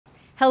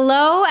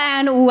Hello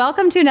and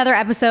welcome to another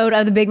episode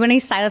of the Big Money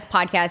Stylist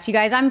Podcast. You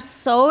guys, I'm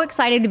so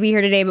excited to be here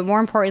today, but more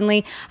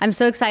importantly, I'm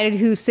so excited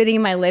who's sitting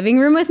in my living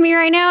room with me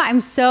right now. I'm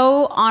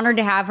so honored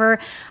to have her.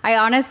 I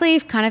honestly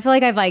kind of feel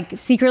like I've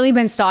secretly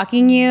been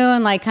stalking you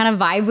and kind of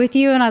vibe with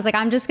you, and I was like,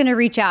 I'm just gonna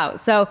reach out.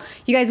 So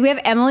you guys, we have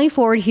Emily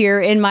Ford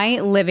here in my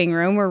living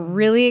room. We're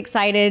really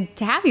excited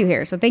to have you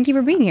here. So thank you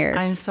for being here.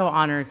 I'm so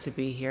honored to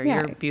be here. Yeah.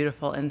 You're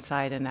beautiful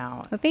inside and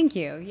out. Well, thank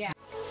you. Yeah.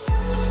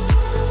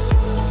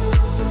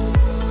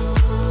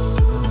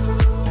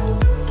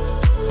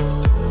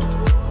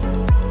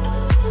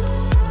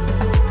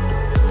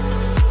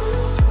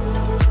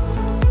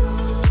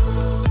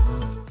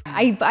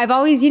 I've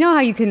always, you know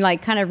how you can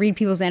kind of read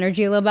people's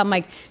energy a little bit. I'm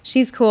like,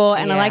 she's cool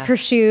and I like her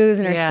shoes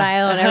and her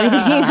style and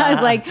everything. I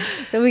was like,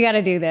 so we got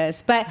to do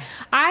this. But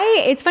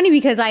it's funny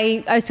because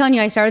I was telling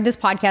you, I started this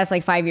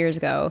podcast 5 years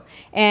ago,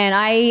 and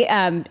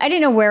I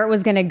didn't know where it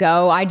was going to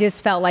go. I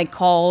just felt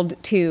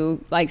called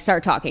to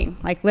start talking,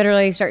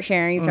 literally start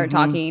sharing, start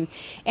talking.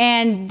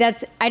 And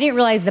I didn't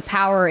realize the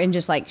power in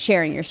just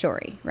sharing your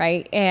story.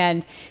 Right.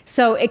 And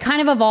so it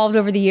kind of evolved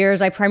over the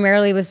years. I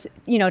primarily was,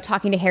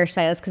 talking to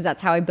hairstylists because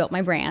that's how I built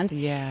my brand.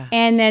 Yeah.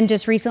 And then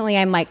just recently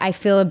I'm I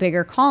feel a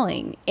bigger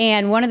calling.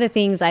 And one of the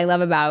things I love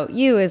about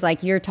you is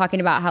you're talking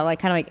about how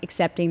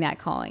accepting that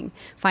calling,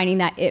 finding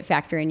that it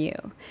factor in you.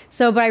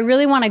 So, but I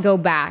really want to go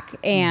back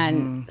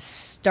and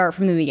start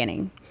from the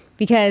beginning,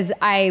 because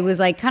I was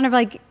kind of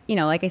like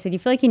I said, you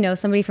feel you know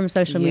somebody from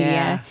social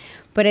media,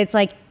 but it's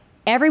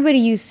everybody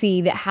you see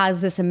that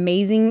has this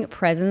amazing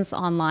presence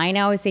online.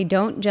 I always say,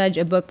 don't judge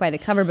a book by the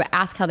cover, but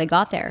ask how they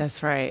got there.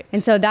 That's right.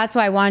 And so that's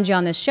why I wanted you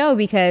on this show,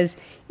 because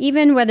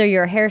even whether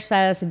you're a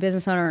hairstylist, a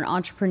business owner, an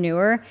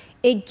entrepreneur,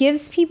 it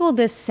gives people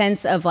this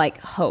sense of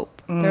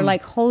hope. They're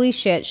like, holy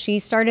shit, she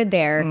started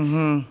there.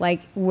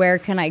 Where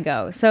can I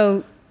go?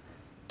 So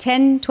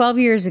 10, 12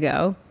 years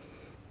ago,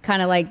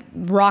 kind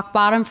of rock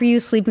bottom for you,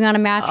 sleeping on a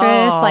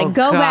mattress,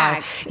 go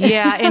back.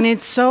 Yeah. And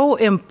it's so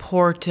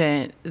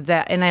important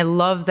and I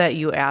love that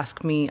you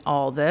ask me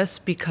all this,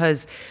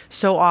 because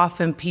so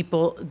often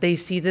people, they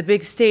see the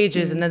big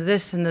stages and the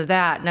this and the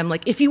that. And I'm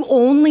like, if you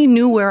only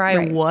knew where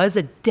I was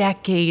a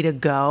decade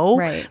ago,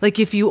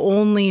 if you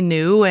only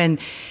knew, and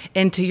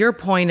to your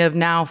point of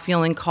now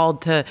feeling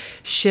called to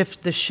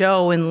shift the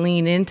show and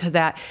lean into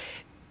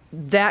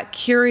that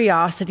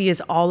curiosity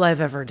is all I've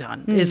ever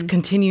done, is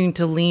continuing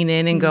to lean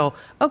in and go,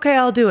 okay,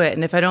 I'll do it.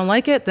 And if I don't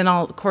like it, then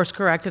I'll course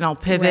correct and I'll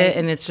pivot.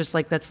 And it's just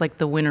that's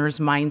the winner's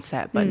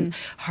mindset, but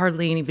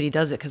hardly anybody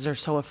does it because they're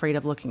so afraid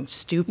of looking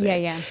stupid,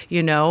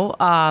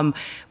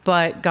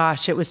 but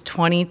gosh, it was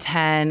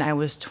 2010. I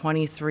was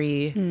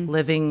 23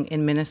 living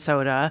in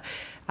Minnesota.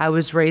 I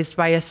was raised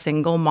by a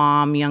single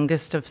mom,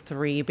 youngest of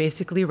three,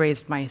 basically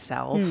raised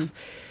myself.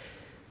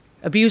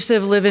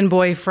 Abusive live-in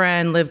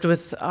boyfriend, lived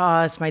with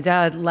us. My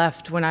dad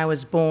left when I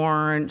was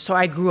born. So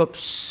I grew up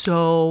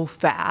so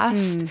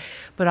fast,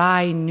 but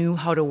I knew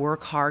how to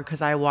work hard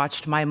because I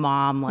watched my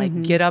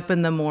mom get up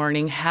in the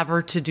morning, have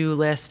her to-do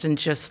list, and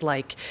just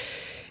make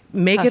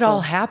hustle. It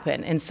all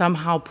happen, and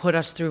somehow put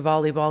us through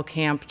volleyball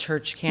camp,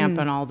 church camp,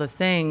 and all the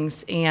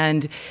things.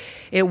 And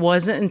it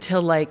wasn't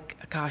until I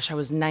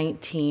was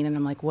 19 and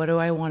I'm what do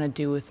I want to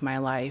do with my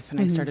life? And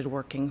I started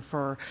working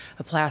for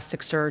a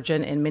plastic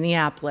surgeon in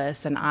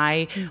Minneapolis, and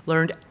I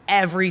learned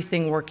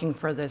everything working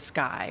for this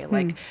guy.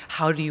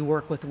 How do you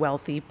work with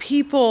wealthy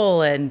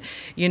people, and,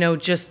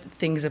 just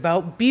things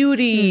about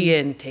beauty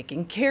and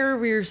taking care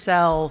of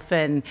yourself.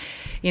 And,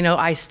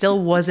 I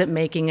still wasn't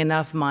making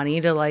enough money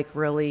to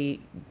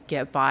really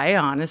get by,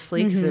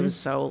 honestly, because it was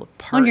so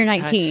part-time. When you're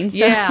 19. So.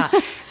 Yeah.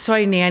 So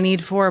I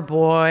nannied 4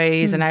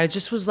 boys and I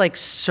just was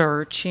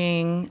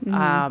searching.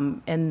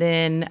 And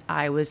then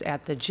I was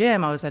at the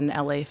gym. I was at an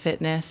LA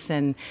Fitness,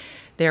 and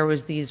there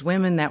was these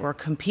women that were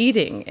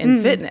competing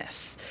in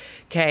fitness.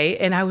 Okay.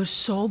 And I was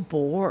so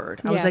bored.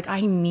 I was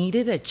I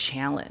needed a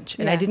challenge,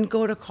 and I didn't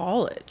go to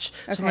college.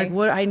 So I'm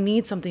what? I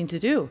need something to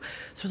do.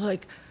 So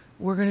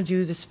we're going to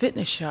do this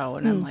fitness show.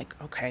 And I'm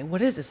okay,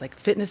 what is this?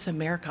 Fitness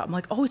America.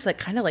 I'm oh, it's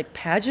kind of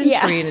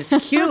pageantry and it's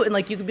cute.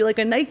 And you could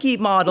be a Nike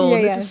model.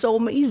 And this is so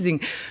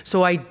amazing.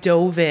 So I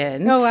dove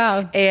in. Oh,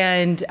 wow.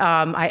 And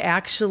I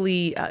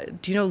actually,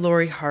 do you know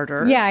Lori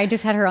Harder? Yeah, I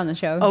just had her on the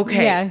show.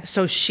 Okay. Yeah.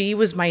 So she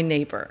was my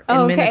neighbor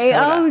in Minnesota.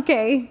 Oh,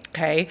 okay.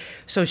 Okay.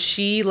 So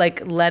she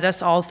led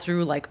us all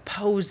through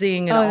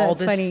posing and all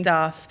this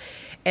stuff.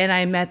 And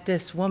I met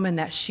this woman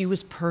that she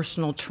was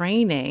personal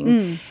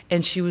training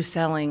and she was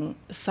selling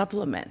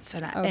supplements.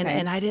 And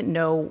I didn't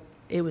know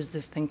it was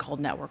this thing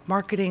called network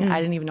marketing. I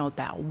didn't even know what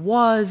that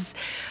was.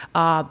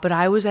 But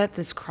I was at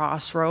this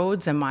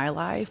crossroads in my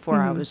life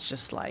where I was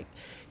just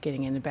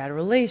getting into bad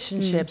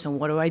relationships and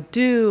what do I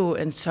do?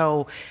 And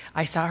so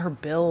I saw her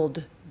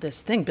build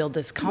this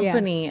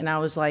company. And I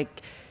was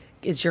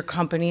is your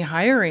company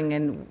hiring,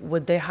 and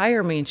would they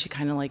hire me? And she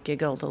kind of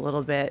giggled a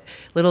little bit.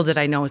 Little did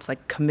I know it's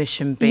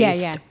commission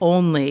based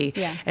only.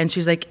 Yeah. And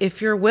she's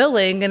if you're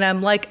willing, and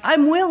I'm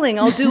I'm willing,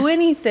 I'll do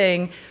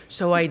anything.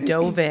 So I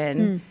dove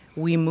in,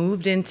 We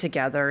moved in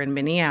together in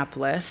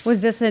Minneapolis.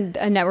 Was this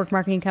a network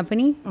marketing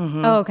company?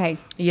 Mm-hmm. Oh, okay.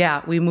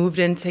 Yeah, we moved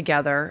in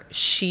together.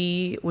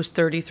 She was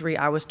 33,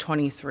 I was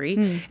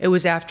 23. It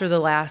was after the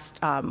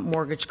last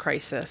mortgage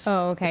crisis.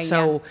 Oh, okay.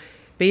 So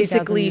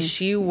basically,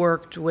 she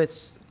worked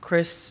with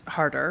Chris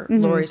Harder,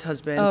 Lori's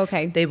husband. Oh,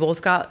 okay. They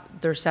both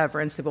got their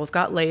severance. They both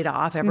got laid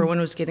off. Everyone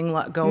was getting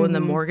let go in the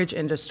mortgage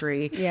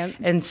industry. Yep.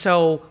 And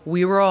so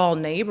we were all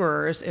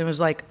neighbors. It was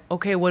like,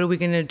 okay, what are we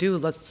going to do?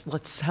 Let's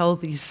sell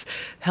these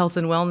health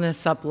and wellness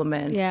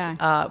supplements.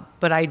 Yeah.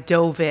 But I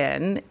dove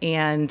in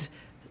and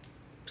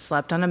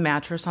slept on a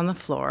mattress on the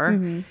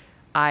floor.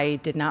 I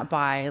did not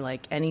buy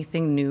like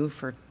anything new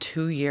for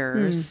 2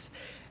 years.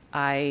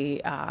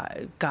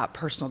 I got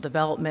personal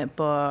development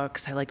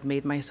books. I like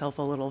made myself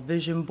a little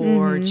vision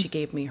board. She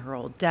gave me her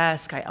old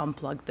desk. I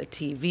unplugged the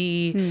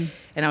TV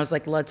and I was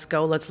like, let's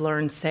go, let's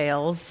learn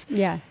sales.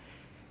 Yeah.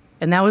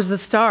 And that was the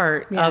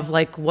start of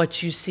like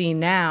what you see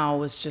now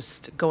was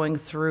just going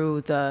through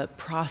the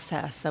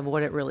process of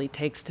what it really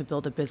takes to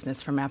build a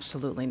business from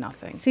absolutely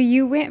nothing. So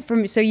you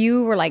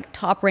were like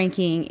top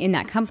ranking in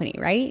that company,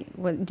 right?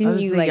 Didn't I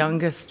was you the like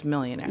youngest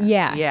millionaire.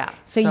 Yeah. Yeah.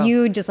 So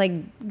you just like,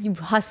 you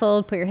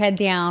hustled, put your head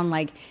down,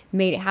 like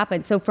made it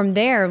happen. So from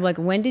there, like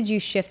when did you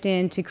shift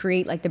in to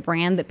create like the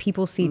brand that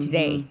people see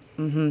today?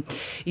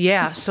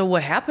 Yeah. So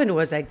what happened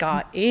was I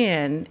got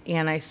in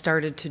and I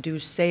started to do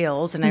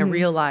sales and I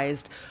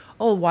realized,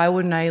 oh, why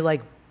wouldn't I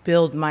like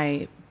build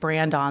my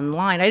brand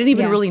online? I didn't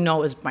even really know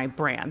it was my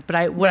brand,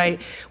 but what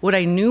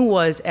I knew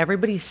was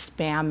everybody's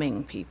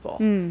spamming people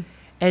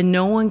and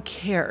no one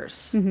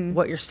cares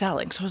what you're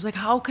selling. So I was like,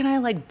 how can I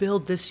like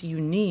build this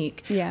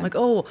unique? Yeah. Like,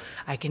 oh,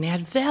 I can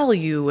add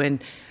value. And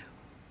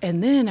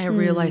then I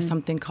realized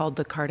something called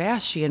the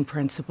Kardashian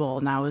principle.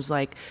 And I was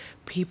like,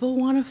 people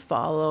want to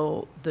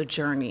follow the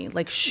journey.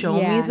 Like, show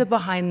me the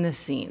behind the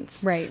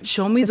scenes. Right.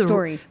 Show me the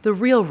story. The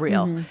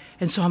real.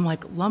 And so I'm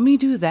like, let me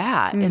do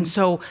that. And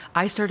so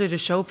I started to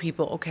show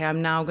people, okay,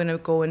 I'm now going to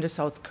go into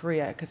South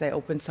Korea because I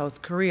opened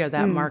South Korea,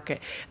 that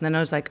market. And then I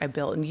was like, I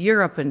built in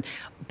Europe,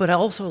 but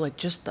also like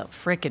just the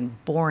freaking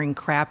boring,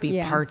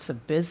 crappy parts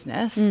of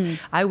business.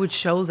 I would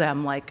show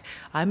them like,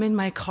 I'm in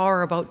my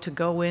car about to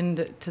go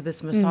into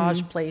this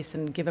massage place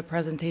and give a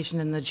presentation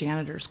in the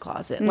janitor's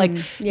closet. Like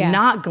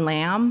not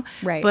glam,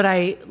 but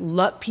I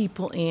let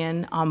people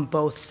in on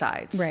both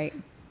sides. Right.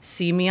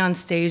 See me on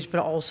stage, but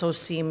also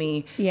see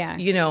me,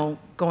 you know,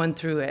 going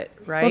through it,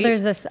 right? Well,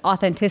 there's this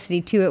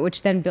authenticity to it,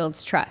 which then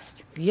builds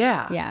trust.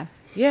 Yeah.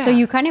 So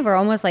you kind of are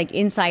almost like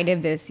inside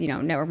of this, you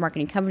know, network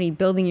marketing company,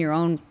 building your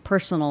own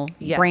personal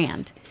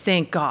brand.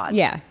 Thank God.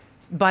 Yeah.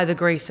 By the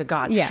grace of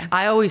God. Yeah.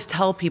 I always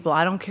tell people,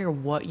 I don't care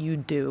what you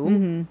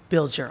do,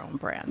 build your own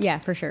brand. Yeah,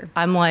 for sure.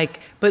 I'm like,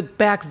 but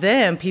back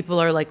then people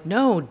are like,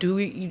 no,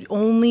 you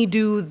only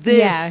do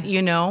this,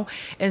 you know?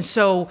 And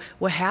so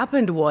what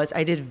happened was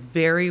I did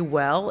very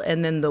well.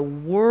 And then the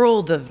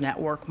world of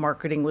network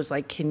marketing was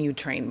like, can you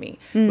train me?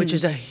 Which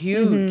is a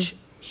huge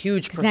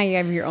Because now you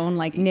have your own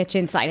like niche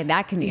inside of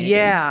that community.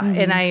 Yeah.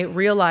 And I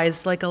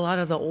realized like a lot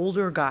of the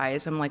older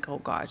guys, I'm like, oh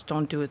gosh,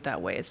 don't do it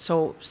that way. It's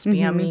so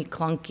spammy,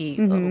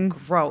 clunky,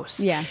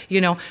 gross. Yeah.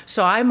 You know,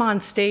 so I'm on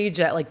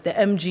stage at like the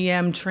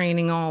MGM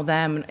training all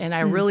them. And I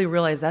really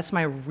realized that's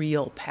my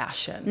real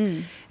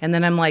passion. And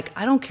then I'm like,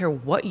 I don't care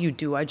what you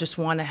do. I just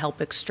want to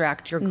help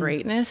extract your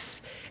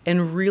greatness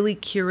and really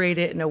curate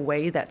it in a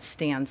way that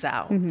stands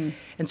out. And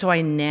so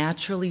I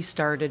naturally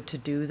started to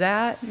do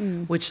that,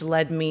 which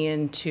led me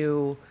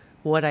into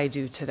what I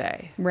do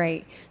today.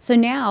 Right. So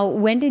now,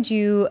 when did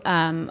you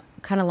kind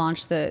of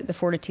launch the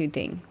Fortitude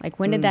thing? Like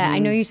when did that, I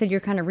know you said you're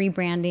kind of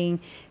rebranding.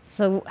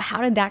 So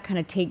how did that kind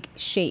of take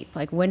shape?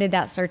 Like when did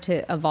that start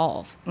to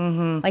evolve?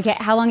 Like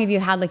how long have you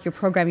had like your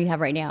program you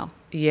have right now?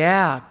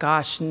 Yeah,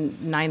 gosh,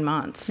 9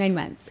 months. 9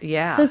 months.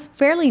 Yeah. So it's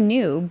fairly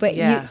new,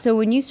 but so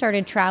when you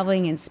started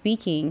traveling and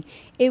speaking,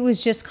 it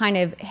was just kind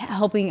of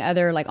helping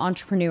other like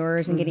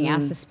entrepreneurs and getting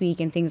asked to speak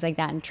and things like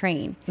that and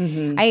train.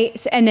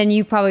 And then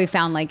you probably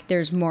found like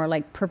there's more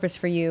like purpose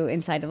for you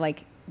inside of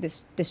like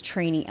this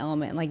training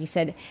element, like you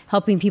said,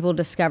 helping people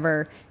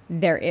discover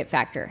their it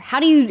factor. How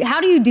do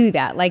you do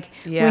that? Like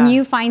when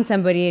you find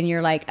somebody and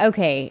you're like,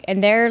 okay,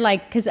 and they're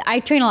like, because I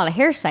train a lot of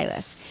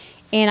hairstylists.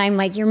 And I'm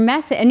like, your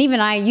message, and even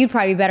you'd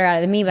probably be better at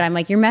it than me, but I'm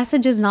like, your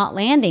message is not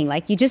landing.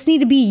 Like, you just need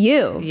to be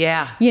you.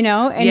 Yeah. You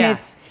know? And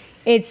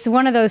it's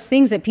one of those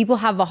things that people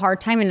have a hard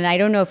time in. And I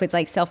don't know if it's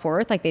like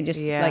self-worth, like they just,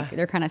 like,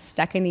 they're kind of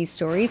stuck in these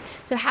stories.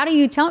 So how do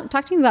you talk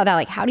to me about that?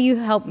 Like, how do you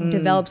help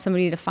develop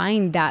somebody to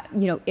find that,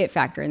 you know, it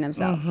factor in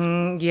themselves?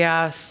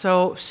 Yeah.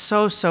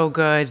 So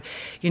good.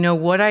 You know,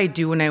 what I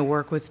do when I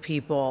work with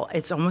people,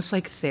 it's almost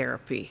like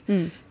therapy.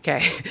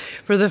 Okay.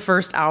 For the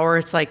first hour,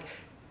 it's like,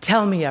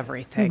 tell me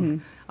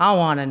everything. I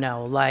want to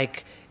know,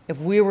 like, if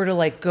we were to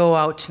like go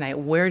out tonight,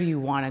 where do you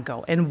want to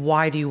go? And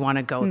why do you want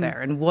to go there?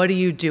 And what do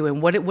you do?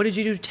 And what did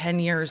you do 10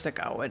 years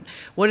ago? And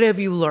what have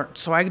you learned?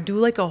 So I do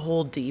like a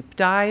whole deep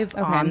dive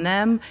on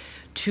them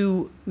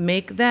to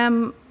make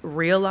them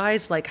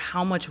realize like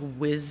how much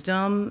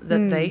wisdom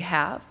that they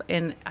have.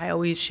 And I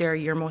always share,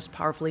 you're most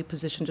powerfully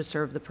positioned to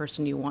serve the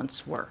person you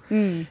once were.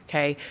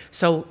 Okay.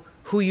 So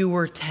who you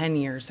were 10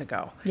 years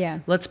ago. Yeah.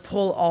 Let's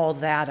pull all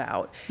that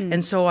out.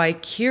 And so I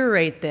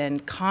curate then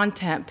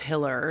content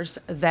pillars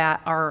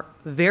that are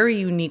very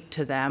unique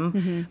to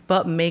them,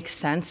 but make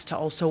sense to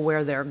also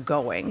where they're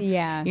going.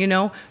 Yeah. You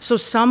know, so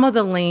some of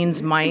the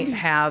lanes might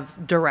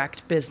have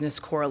direct business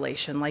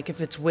correlation. Like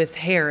if it's with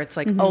hair, it's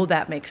like, oh,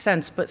 that makes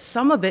sense. But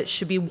some of it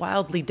should be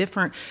wildly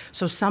different.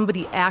 So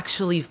somebody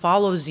actually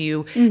follows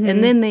you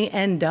and then they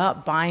end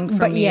up buying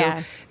from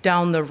you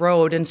down the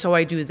road. And so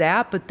I do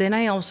that. But then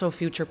I also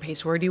future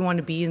pace. Where do you want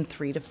to be in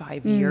 3 to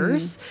 5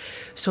 years?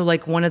 So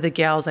like one of the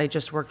gals I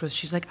just worked with,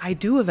 she's like, I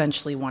do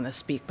eventually want to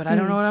speak, but I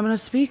don't know what I'm going to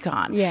speak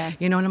on. Yeah.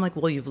 You know, and I'm like,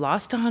 well, you've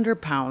lost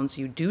 100 pounds.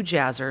 You do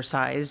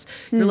jazzercise.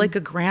 You're like a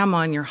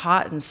grandma and you're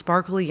hot and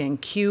sparkly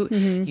and cute.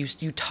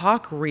 You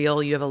talk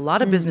real. You have a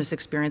lot of business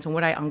experience. And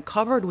what I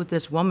uncovered with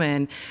this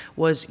woman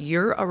was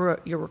you're a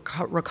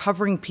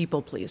recovering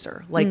people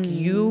pleaser. Like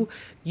you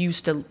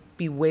used to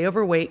be way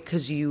overweight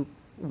because you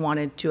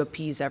wanted to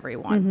appease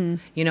everyone,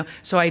 you know?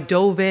 So I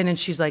dove in and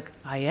she's like,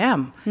 I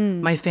am.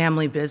 My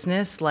family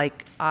business,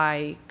 like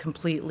I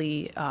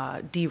completely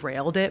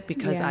derailed it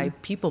because I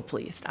people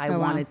pleased. I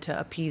wanted to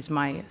appease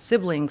my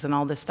siblings and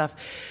all this stuff.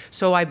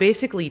 So I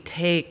basically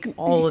take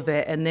all of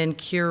it and then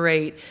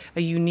curate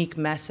a unique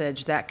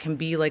message that can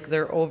be like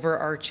their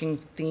overarching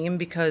theme,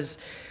 because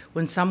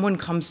when someone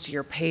comes to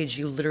your page,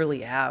 you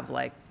literally have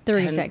like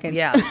 30 seconds.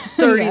 Yeah,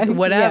 30,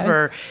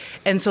 whatever.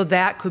 And so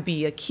that could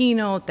be a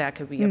keynote, that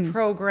could be a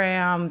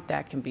program,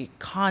 that can be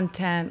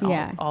content,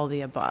 all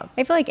the above.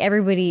 I feel like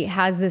everybody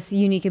has this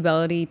unique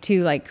ability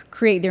to like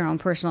create their own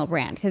personal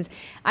brand. Because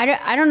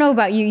I don't know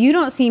about you. You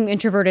don't seem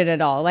introverted at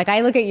all. Like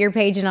I look at your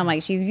page and I'm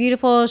like, she's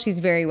beautiful. She's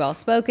very well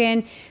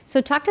spoken. So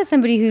talk to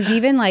somebody who's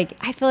even like,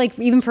 I feel like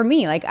even for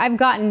me, like I've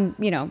gotten,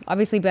 you know,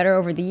 obviously better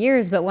over the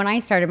years. But when I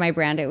started my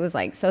brand, it was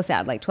like so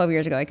sad. Like 12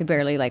 years ago, I could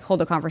barely like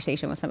hold a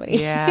conversation with somebody.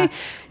 Yeah.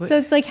 So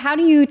it's like, how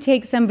do you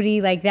take somebody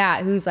like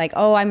that who's like,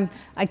 oh,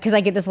 because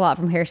I get this a lot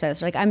from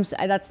hairstylists. Like,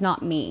 that's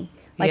not me.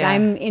 Like,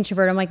 I'm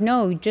introvert. I'm like,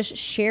 no, just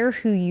share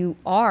who you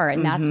are.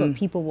 And that's what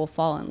people will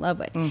fall in love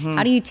with.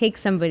 How do you take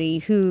somebody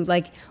who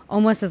like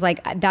almost is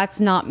like,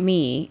 that's not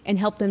me, and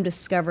help them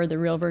discover the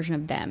real version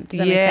of them? Does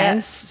that make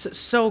sense? Yes,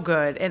 so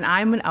good. And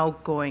I'm an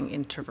outgoing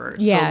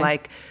introvert. So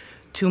like,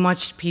 too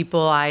much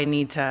people, I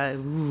need to,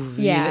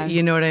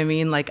 you know what I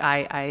mean? Like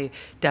I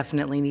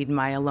definitely need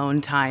my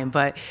alone time.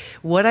 But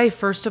what I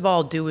first of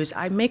all do is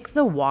I make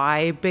the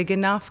why big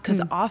enough,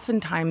 because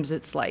oftentimes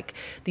it's like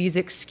these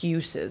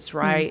excuses,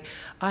 right?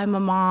 I'm a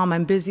mom,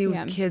 I'm busy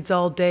with kids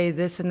all day,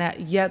 this and that,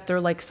 yet they're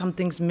like,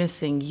 something's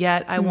missing,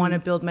 yet I want to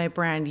build my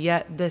brand,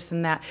 yet this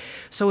and that.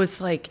 So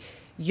it's like,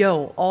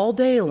 yo, all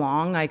day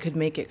long I could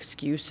make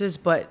excuses,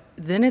 but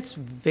then it's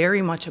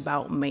very much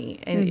about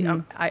me.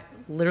 And I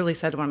literally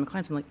said to one of my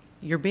clients, I'm like,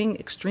 you're being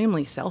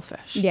extremely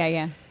selfish.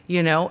 Yeah.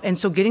 You know, and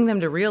so getting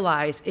them to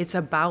realize it's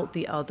about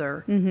the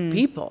other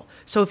people.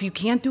 So if you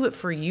can't do it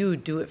for you,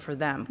 do it for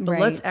them. But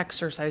let's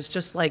exercise,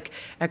 just like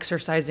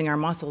exercising our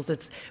muscles.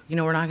 It's, you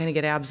know, we're not going to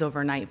get abs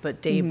overnight,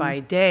 but day by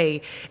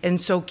day.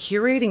 And so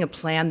curating a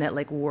plan that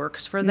like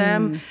works for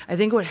them. I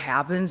think what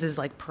happens is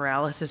like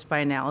paralysis by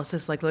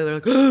analysis. Like they're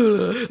like,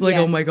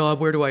 oh my God,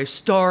 where do I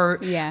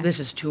start? This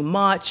is too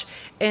much.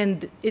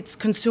 And it's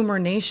consumer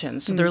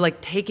nation. So they're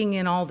like taking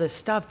in all this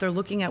stuff. They're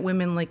looking at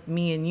women like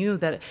me and you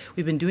that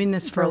we've been doing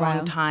this for a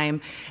long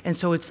time. And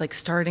so it's like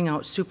starting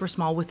out super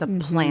small with a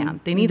plan.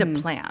 They need a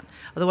plan.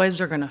 Otherwise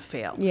they're going to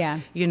fail.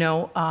 You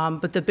know,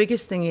 but the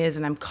biggest thing is,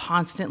 and I'm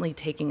constantly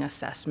taking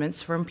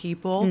assessments from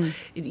people,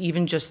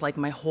 even just like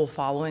my whole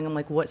following. I'm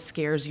like, what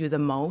scares you the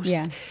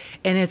most?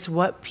 And it's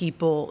what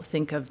people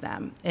think of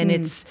them. And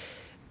it's,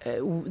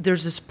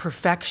 there's this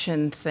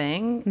perfection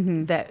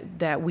thing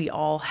that we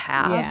all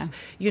have,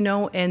 you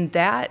know, and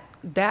that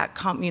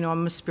you know,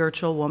 I'm a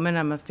spiritual woman,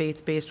 I'm a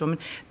faith-based woman,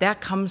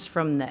 that comes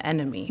from the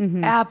enemy.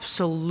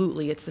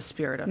 Absolutely, it's the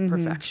spirit of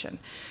perfection.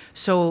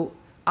 So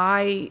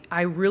I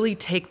really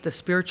take the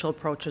spiritual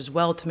approach as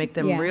well to make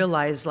them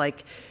realize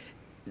like,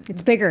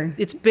 it's bigger.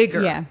 It's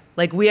bigger.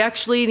 Like we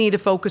actually need to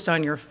focus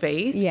on your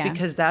faith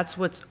because that's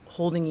what's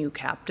holding you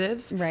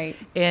captive. Right.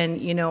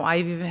 And, you know,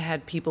 I've even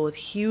had people with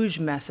huge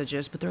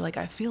messages, but they're like,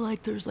 I feel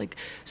like there's like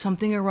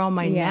something around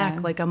my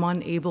neck, like I'm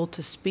unable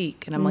to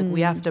speak. And I'm like,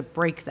 we have to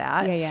break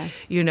that,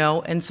 you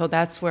know? And so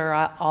that's where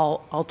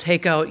I'll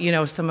take out, you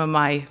know, some of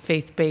my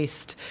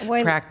faith-based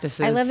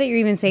practices. I love that you're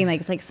even saying like,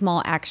 it's like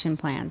small action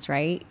plans,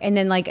 right? And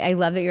then like, I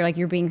love that you're like,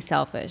 you're being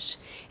selfish.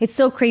 It's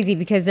so crazy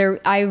because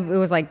it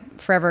was like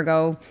forever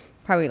ago,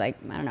 probably like,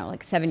 I don't know,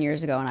 like 7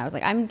 years ago. And I was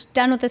like, I'm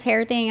done with this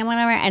hair thing. And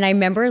I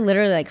remember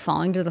literally like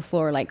falling to the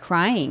floor, like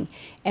crying.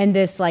 And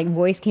this like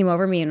voice came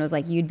over me and was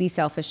like, you'd be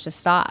selfish to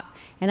stop.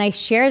 And I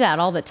share that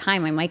all the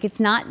time. I'm like, it's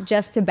not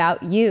just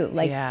about you.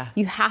 Like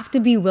you have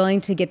to be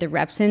willing to get the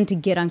reps in, to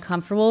get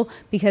uncomfortable,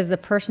 because the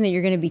person that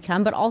you're going to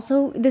become, but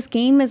also this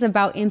game is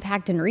about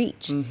impact and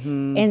reach.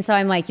 And so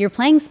I'm like, you're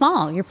playing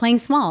small.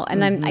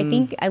 And I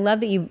think I love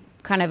that you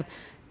kind of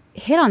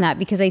hit on that,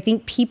 because I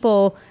think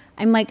people,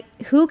 I'm like,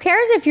 who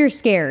cares if you're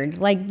scared?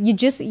 Like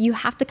you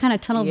have to kind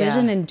of tunnel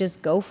vision and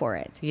just go for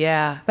it.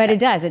 Yeah. But it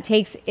does. It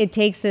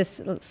takes this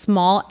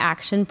small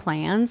action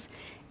plans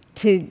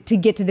to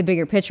get to the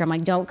bigger picture. I'm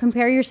like, don't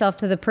compare yourself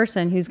to the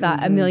person who's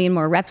got a million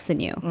more reps than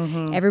you.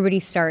 Everybody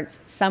starts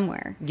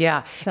somewhere.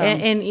 Yeah. So.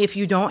 And if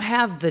you don't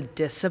have the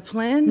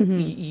discipline,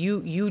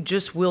 you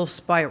just will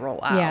spiral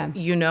out,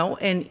 you know?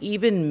 And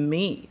even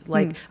me,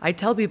 like I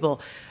tell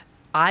people,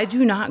 I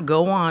do not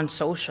go on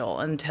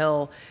social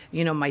until,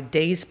 you know, my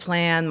day's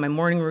plan, my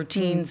morning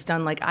routine's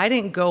done. Like I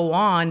didn't go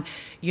on,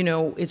 you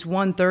know, it's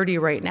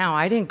 1:30 right now.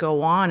 I didn't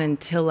go on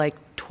until like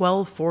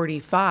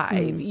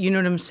 12:45. You know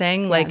what I'm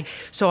saying? Like,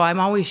 so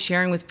I'm always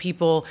sharing with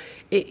people,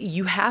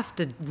 you have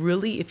to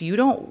really, if you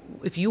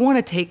want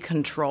to take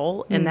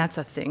control, and that's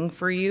a thing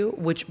for you,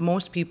 which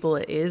most people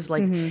it is,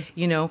 like,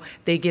 you know,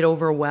 they get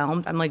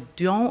overwhelmed. I'm like,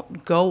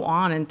 don't go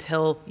on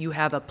until you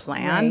have a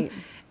plan. Right.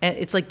 And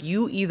it's like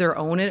you either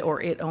own it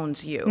or it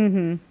owns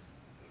you.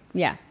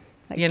 Yeah.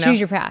 Like, you know? Choose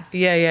your path.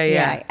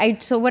 Yeah.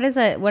 So what is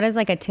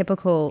like a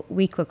typical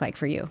week look like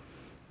for you?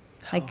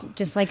 Like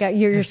just like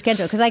your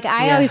schedule. Cause like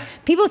I always,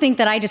 people think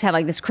that I just have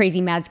like this crazy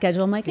mad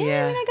schedule. I'm like, I mean,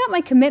 I got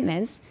my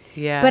commitments.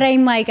 Yeah. But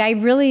I'm like,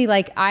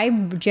 I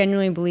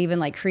genuinely believe in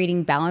like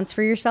creating balance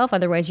for yourself.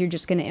 Otherwise you're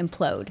just going to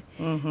implode.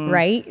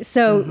 Right.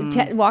 So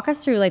walk us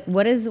through like,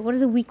 what does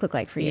a week look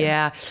like for you?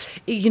 Yeah.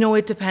 You know,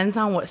 it depends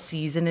on what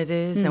season it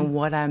is and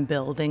what I'm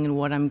building and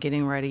what I'm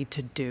getting ready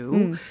to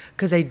do.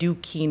 Cause I do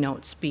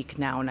keynote speak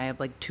now, and I have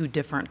like 2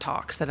 different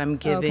talks that I'm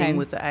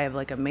giving I have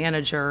like a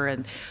manager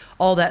and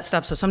all that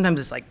stuff. So sometimes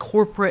it's like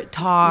corporate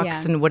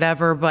talks and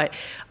whatever, but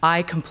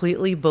I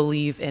completely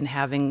believe in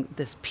having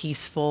this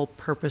peaceful,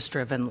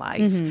 purpose-driven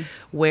life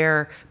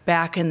where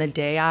back in the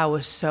day I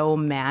was so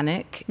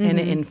manic and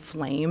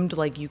inflamed,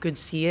 like you could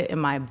see it in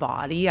my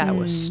body. I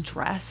was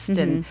stressed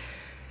and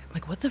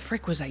like, what the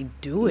frick was I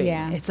doing?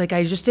 It's like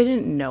I just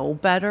didn't know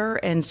better.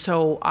 And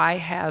so I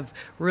have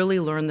really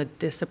learned the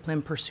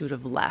disciplined pursuit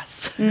of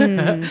less,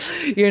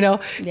 you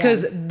know,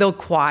 because the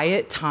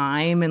quiet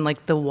time and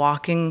like the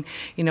walking,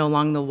 you know,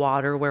 along the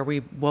water where we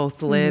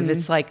both live,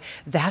 it's like,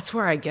 that's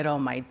where I get all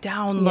my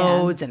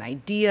downloads and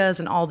ideas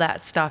and all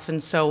that stuff.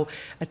 And so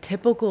a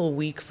typical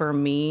week for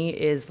me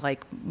is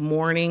like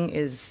morning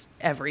is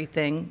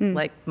everything,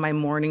 like my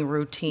morning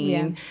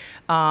routine.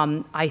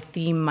 I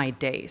theme my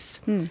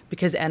days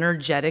because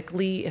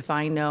energetically, if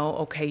I know,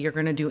 okay, you're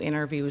going to do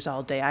interviews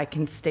all day, I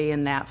can stay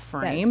in that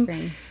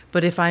frame.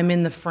 But if I'm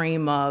in the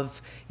frame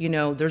of, you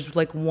know, there's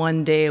like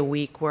one day a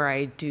week where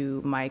I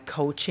do my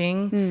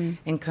coaching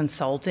and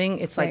consulting,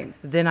 it's like,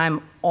 then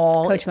I'm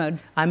all coach mode.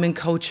 I'm in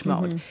coach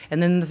mode.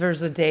 And then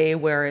there's a day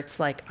where it's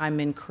like, I'm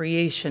in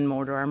creation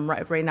mode, or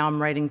right now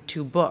I'm writing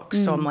 2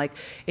 books. So I'm like,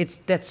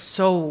 that's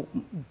so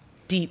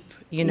deep,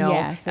 you know.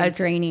 Yeah, so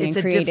draining it's and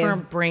a creative.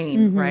 Different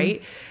brain,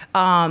 right?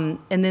 And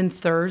then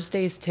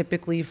Thursdays,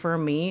 typically for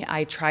me,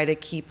 I try to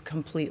keep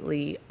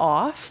completely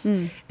off,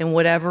 and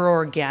whatever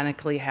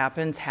organically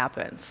happens.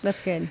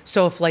 That's good.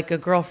 So if like a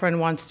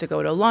girlfriend wants to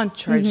go to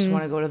lunch, or I just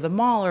want to go to the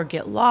mall or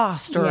get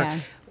lost,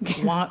 or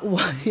get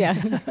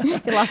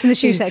lost in the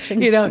shoe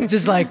section, you know,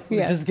 just like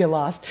just get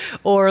lost,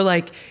 or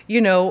like, you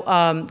know,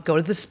 go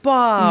to the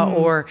spa,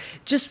 or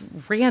just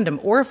random,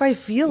 or if I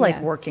feel like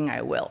working,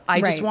 I will.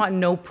 I just want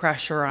no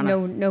pressure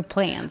on no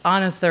plans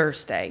on a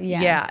Thursday.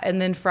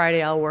 And then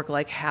Friday I'll work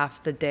like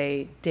half the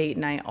day, date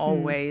night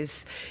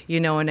always, you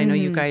know, and I know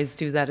you guys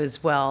do that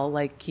as well,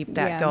 like keep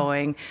that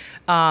going.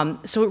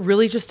 So it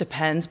really just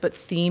depends, but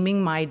theming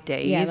my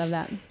days, I love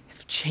that,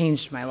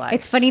 changed my life.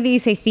 It's funny that you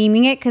say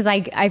theming it, because I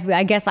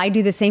guess I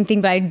do the same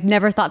thing, but I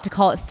never thought to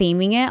call it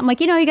theming it. I'm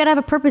like, you know, you got to have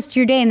a purpose to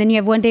your day, and then you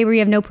have one day where you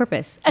have no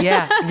purpose.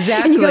 Yeah,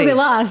 exactly. And you go get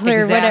lost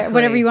or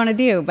whatever you want to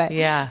do. But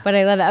but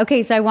I love that.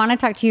 Okay, so I want to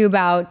talk to you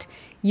about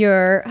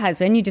your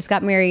husband. You just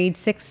got married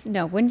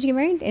when did you get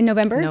married? In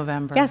November?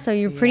 November. Yeah, so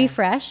you're pretty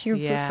fresh. You're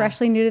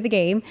freshly new to the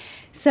game.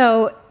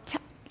 So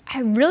I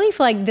really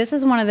feel like this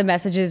is one of the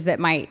messages that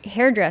my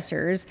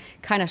hairdressers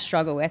kind of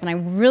struggle with. And I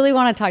really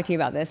want to talk to you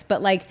about this.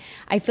 But like,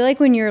 I feel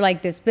like when you're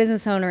like this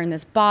business owner and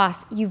this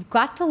boss, you've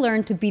got to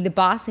learn to be the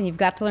boss, and you've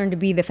got to learn to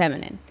be the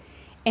feminine.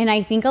 And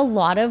I think a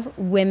lot of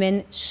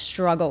women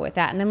struggle with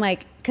that. And I'm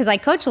like, because I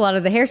coach a lot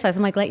of the hairstylists,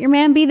 I'm like, let your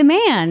man be the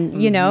man,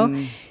 you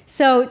know?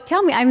 So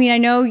tell me, I mean, I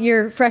know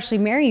you're freshly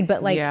married,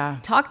 but like,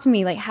 talk to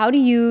me, like, how do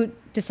you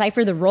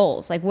decipher the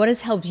roles? Like, what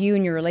has helped you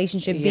in your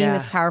relationship being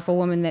this powerful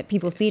woman that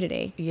people see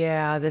today?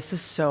 Yeah, this is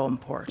so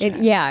important.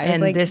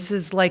 And like, this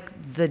is like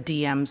the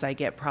DMs I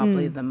get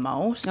probably the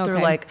most.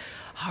 They're like,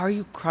 how are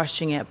you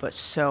crushing it, but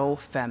so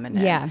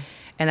feminine? Yeah.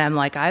 And I'm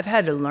like, I've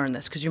had to learn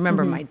this, because you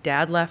remember my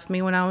dad left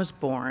me when I was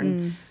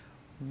born.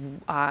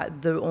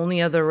 The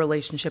only other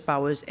relationship I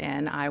was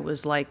in, I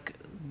was like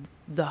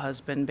the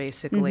husband,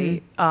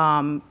 basically.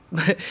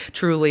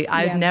 Truly,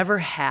 I've never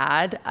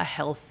had a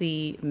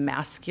healthy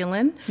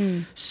masculine.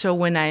 So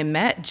when I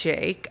met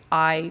Jake,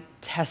 I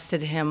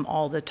tested him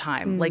all the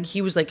time. Like,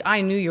 he was like,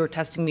 I knew you were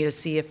testing me to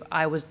see if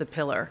I was the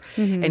pillar.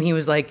 And he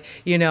was like,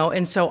 you know,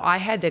 and so I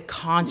had to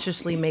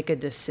consciously make a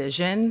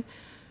decision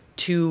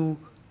to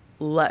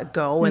let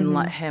go and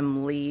let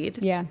him lead.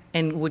 Yeah.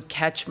 And would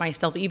catch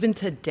myself. Even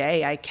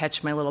today, I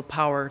catch my little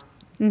power,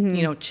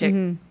 you know, chick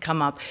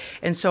come up.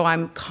 And so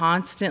I'm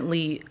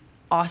constantly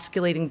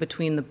oscillating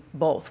between the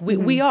both.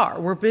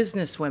 We're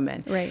business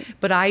women. Right.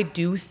 But I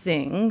do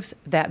things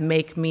that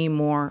make me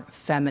more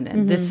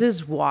feminine. This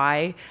is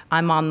why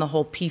I'm on the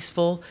whole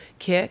peaceful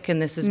kick,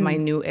 and this is my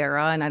new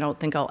era, and I don't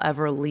think I'll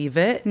ever leave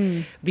it.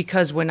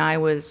 Because when I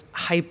was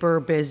hyper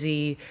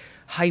busy,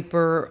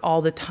 hyper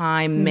all the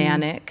time,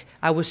 manic,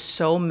 I was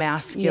so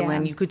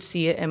masculine. You could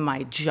see it in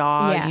my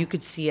jaw. You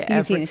could see it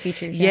you see it in the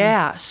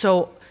features.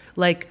 So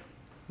like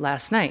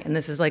last night, and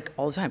this is like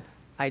all the time,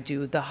 I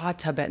do the hot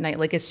tub at night.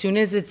 Like, as soon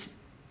as it's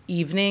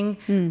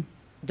evening,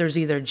 there's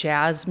either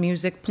jazz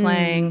music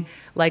playing.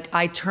 Like,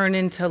 I turn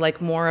into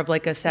like more of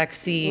like a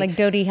sexy, like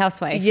doty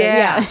housewife.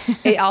 Yeah.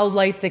 I'll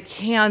light the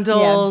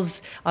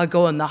candles. I'll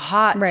go in the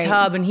hot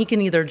tub, and he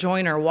can either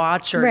join or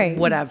watch or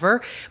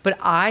whatever. But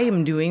I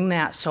am doing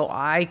that so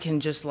I can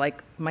just,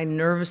 like, my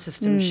nervous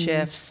system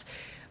shifts.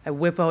 I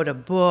whip out a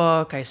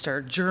book. I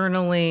start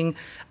journaling.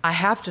 I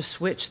have to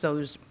switch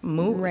those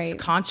moods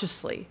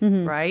consciously,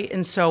 right?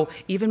 And so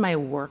even my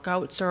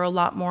workouts are a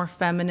lot more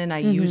feminine. I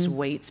use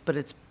weights, but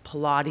it's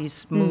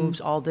Pilates moves,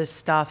 all this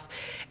stuff.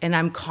 And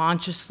I'm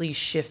consciously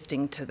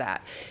shifting to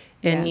that.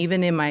 And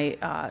even in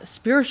my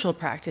spiritual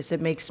practice,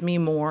 it makes me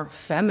more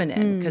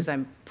feminine because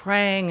I'm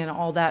praying and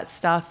all that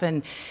stuff.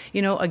 And,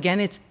 you know,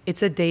 again,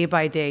 it's a day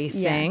by day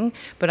thing,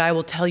 but I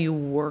will tell you,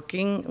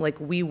 working, like,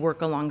 we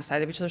work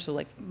alongside of each other. So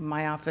like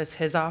my office,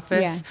 his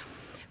office,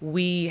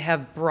 we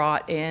have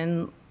brought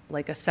in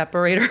like a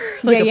separator,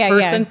 like a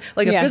person,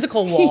 like a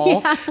physical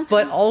wall,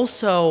 but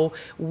also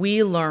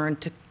we learn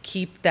to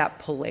keep that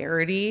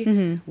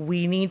polarity.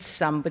 We need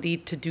somebody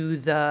to do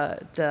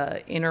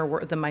the inner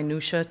work, the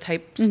minutia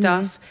type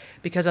stuff,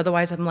 because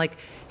otherwise I'm like,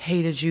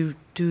 hey, did you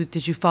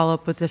follow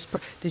up with this?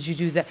 Did you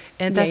do that?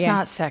 And that's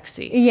not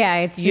sexy. Yeah,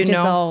 it's just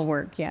all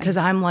work. Yeah. Because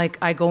I'm like,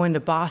 I go into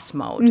boss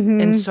mode.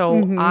 And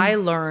so I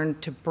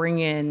learned to bring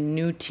in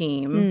new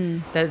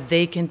team that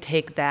they can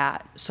take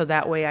that, so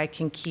that way I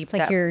can keep it's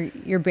like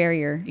your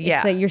barrier. Yeah.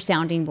 It's like your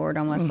sounding board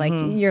almost. Like,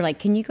 you're like,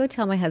 can you go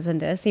tell my husband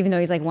this? Even though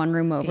he's like one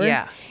room over.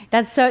 Yeah.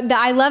 That's so,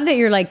 I love that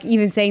you're like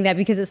even saying that,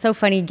 because it's so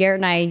funny. Garrett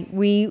and I,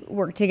 we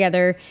work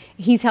together.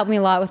 He's helped me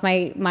a lot with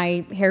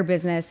my hair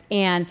business,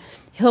 and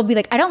he'll be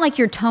like, I don't like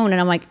your tone. And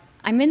I'm like,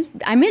 I'm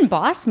in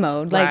boss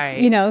mode. Like,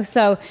 you know,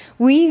 so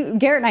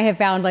Garrett and I have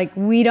found, like,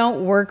 we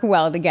don't work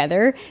well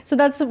together. So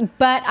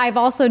but I've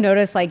also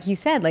noticed, like you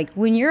said, like,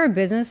 when you're a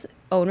business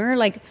owner,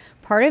 like,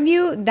 part of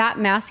you, that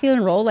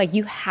masculine role, like,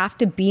 you have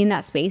to be in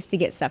that space to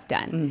get stuff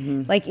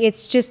done. Like,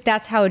 it's just,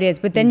 that's how it is.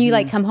 But then you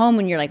like come home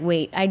and you're like,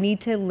 wait, I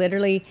need to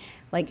literally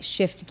like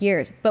shift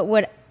gears. But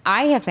what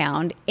I have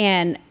found,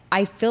 and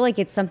I feel like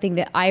it's something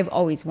that I've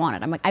always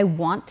wanted. I'm like, I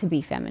want to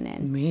be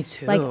feminine. Me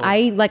too. Like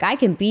I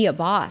can be a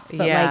boss,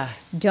 but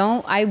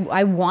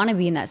I want to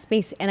be in that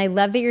space. And I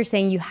love that you're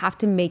saying you have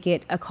to make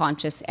it a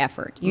conscious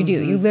effort. You do.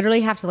 You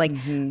literally have to like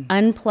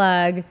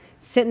unplug,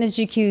 sit in the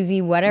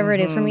jacuzzi, whatever it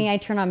is. For me, I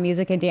turn on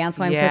music and dance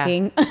while I'm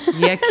cooking.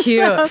 Yeah,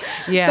 cute.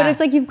 But it's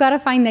like, you've got to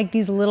find like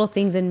these little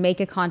things and make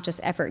a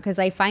conscious effort. Because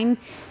I find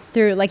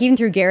even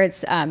through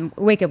Garrett's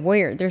Wake Up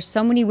Warrior, there's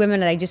so many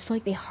women that I just feel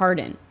like they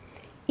harden.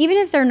 Even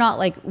if they're not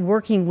like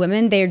working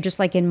women, they're just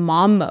like in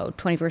mom mode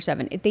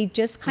 24/7. They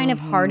just kind of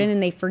harden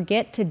and they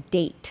forget to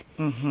date.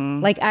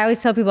 Like, I always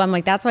tell people, I'm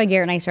like, that's why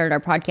Garrett and I started our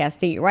podcast,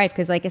 Date Your Wife.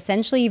 Because like,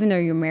 essentially, even though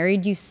you're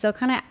married, you still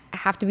kind of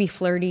have to be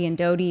flirty and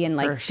doty and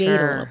like date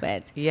a little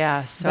bit.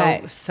 Yeah,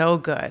 so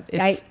good.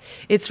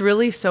 It's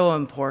really so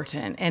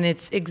important, and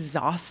it's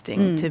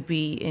exhausting to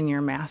be in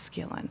your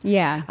masculine.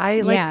 Yeah.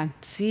 I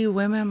see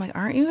women, I'm like,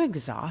 aren't you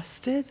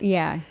exhausted?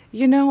 Yeah.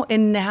 You know,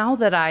 and now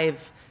that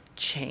I've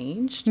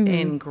changed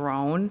and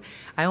grown,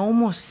 I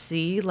almost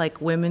see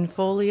like women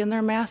fully in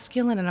their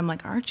masculine, and I'm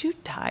like, aren't you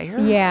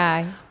tired?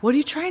 Yeah. What are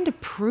you trying to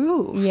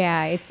prove?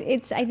 Yeah,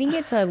 it's I think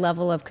it's a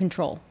level of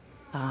control.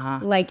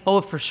 Like, oh,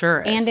 for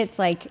sure. And it's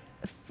like,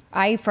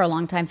 I for a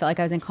long time felt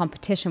like I was in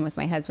competition with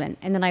my husband,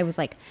 and then I was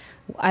like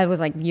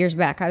years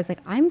back, I was like,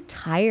 I'm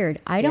tired.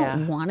 I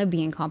don't want to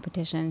be in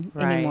competition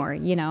anymore,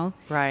 you know?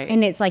 Right.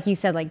 And it's like you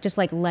said, like, just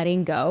like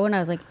letting go, and I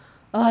was like,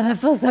 oh, that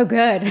feels so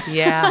good.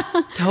 Yeah,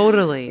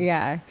 totally.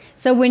 Yeah.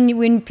 So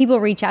when people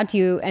reach out to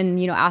you and,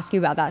 you know, ask you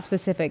about that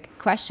specific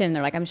question,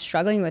 they're like, I'm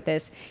struggling with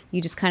this,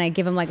 you just kind of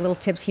give them like little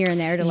tips here and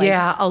there to like.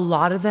 Yeah, a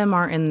lot of them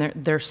are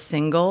they're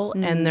single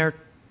and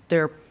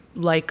they're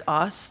like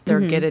us,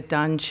 they're get it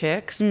done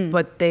chicks,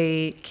 but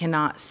they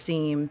cannot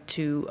seem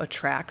to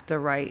attract the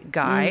right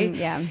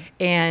guy.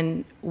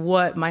 And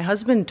what my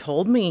husband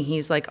told me,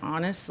 he's like,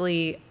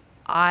 honestly,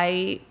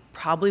 I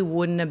probably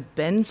wouldn't have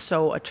been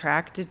so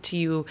attracted to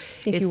you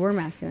if you were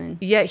masculine.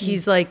 Yeah,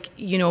 he's like,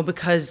 you know,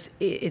 because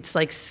it's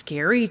like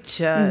scary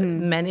to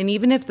men. And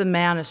even if the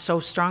man is so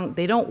strong,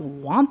 they don't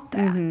want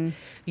that,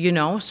 you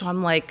know? So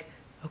I'm like,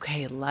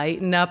 okay,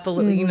 lighten up a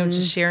little, you know,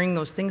 just sharing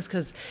those things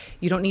because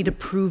you don't need to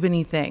prove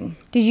anything.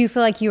 Did you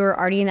feel like you were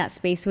already in that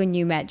space when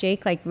you met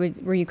Jake? Like,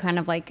 were you kind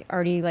of like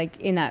already like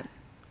in that,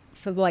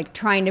 like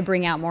trying to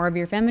bring out more of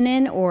your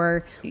feminine,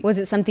 or was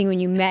it something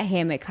when you met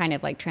him, it kind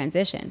of like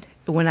transitioned?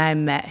 When I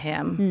met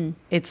him,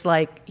 it's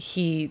like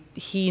he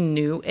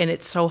knew, and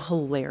it's so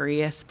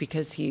hilarious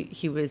because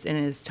he was in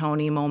his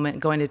Tony moment,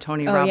 going to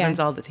Tony Robbins,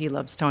 all that he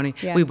loves Tony.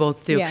 Yeah. We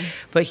both do. Yeah.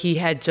 But he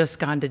had just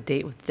gone to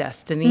Date with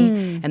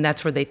Destiny, and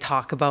that's where they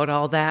talk about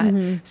all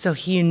that. So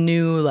he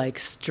knew like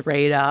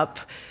straight up,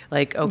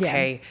 like,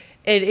 okay. Yeah.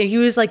 And he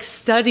was like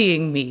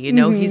studying me, you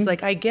know, he's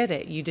like, I get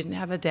it. You didn't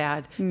have a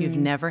dad. You've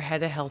never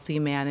had a healthy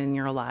man in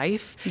your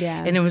life.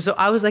 Yeah. And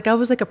I was like a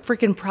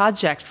freaking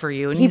project for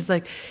you. And he's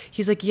like,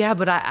 yeah,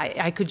 but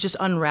I could just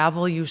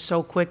unravel you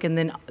so quick. And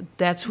then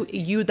that's who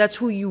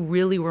you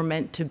really were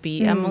meant to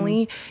be,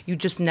 Emily. You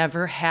just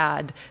never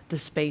had the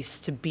space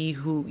to be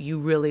who you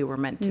really were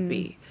meant to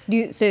be.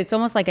 So it's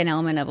almost like an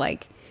element of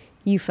like,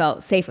 you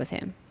felt safe with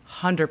him.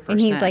 100%. And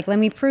he's like, let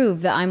me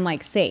prove that I'm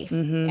like safe.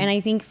 And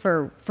I think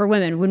for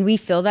women, when we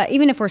feel that,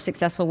 even if we're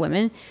successful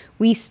women,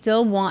 we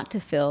still want to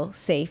feel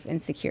safe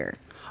and secure.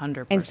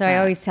 100%. And so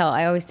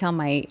I always tell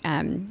my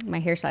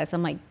my hairstylist,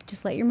 I'm like,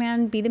 just let your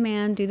man be the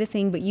man, do the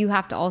thing, but you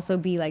have to also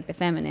be like the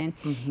feminine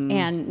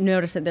and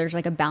notice that there's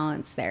like a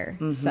balance there.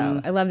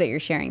 So I love that you're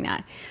sharing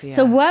that. Yeah.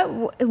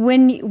 So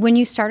when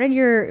you started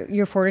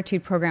your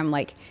Fortitude program,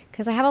 like,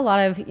 because I have a lot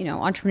of, you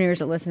know, entrepreneurs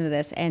that listen to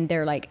this and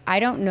they're like,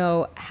 I don't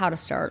know how to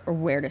start or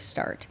where to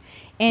start.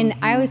 And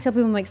I always tell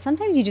people, I'm like,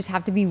 sometimes you just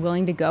have to be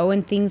willing to go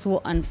and things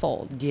will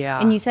unfold. Yeah.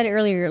 And you said it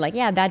earlier, you're like,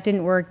 yeah, that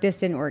didn't work, this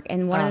didn't work.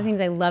 And one of the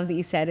things I love that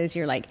you said is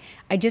you're like,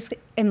 I just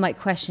am like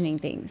questioning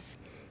things.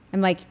 I'm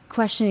like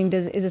questioning,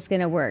 is this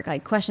going to work?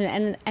 Like question.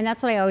 And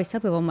that's what I always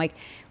tell people. I'm like,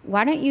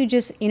 why don't you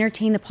just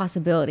entertain the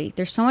possibility?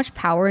 There's so much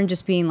power in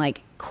just being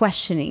like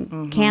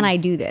questioning, can I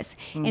do this?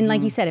 And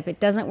like you said, if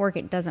it doesn't work,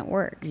 it doesn't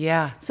work.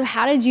 Yeah. So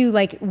how did you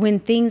like, when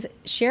things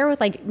share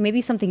with like,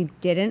 maybe something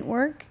didn't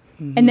work,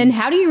 and then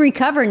how do you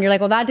recover? And you're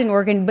like, well, that didn't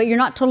work. But you're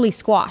not totally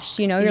squashed.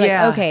 You know, you're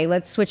like, okay,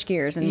 let's switch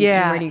gears and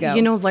where do you go?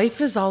 You know,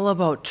 life is all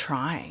about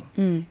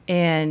trying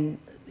and,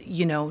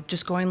 you know,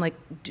 just going like,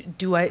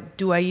 do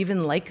I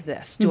even like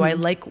this? Do I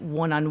like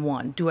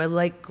one-on-one? Do I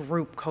like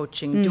group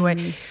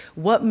coaching?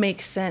 What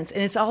makes sense?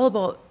 And it's all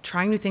about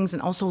trying new things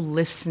and also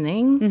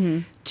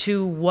listening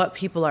to what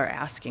people are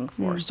asking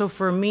for. So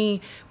for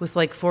me, with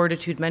like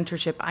Fortitude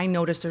mentorship, I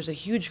noticed there's a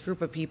huge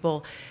group of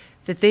people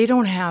that they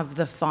don't have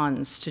the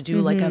funds to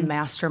do like a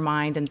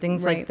mastermind and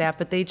things like that,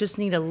 but they just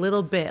need a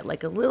little bit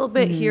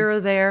here or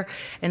there.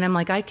 And I'm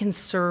like, I can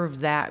serve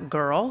that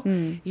girl,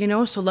 you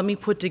know, so let me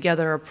put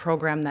together a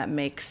program that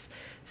makes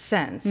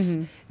sense.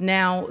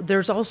 Now,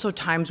 there's also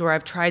times where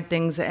I've tried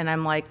things and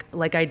I'm like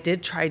I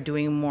did try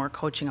doing more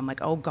coaching. I'm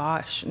like, oh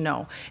gosh,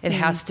 no, it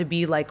has to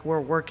be like,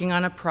 we're working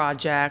on a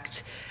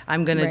project.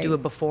 I'm going to do a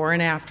before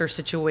and after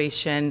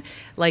situation.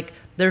 Like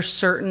there's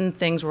certain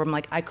things where I'm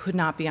like, I could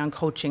not be on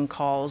coaching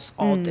calls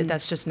all day.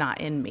 That's just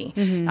not in me.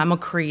 I'm a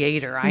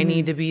creator. I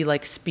need to be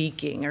like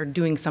speaking or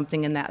doing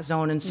something in that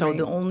zone. And so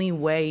the only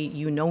way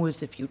you know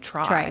is if you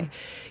try.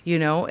 You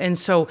know? And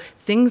so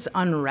things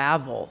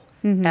unravel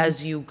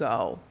as you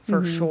go,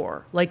 for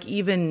sure. Like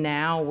even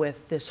now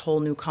with this whole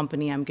new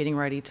company I'm getting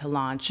ready to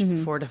launch,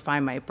 Fortify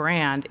my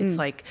brand, it's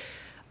like,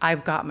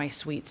 I've got my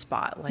sweet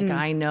spot. Like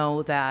I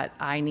know that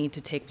I need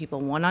to take people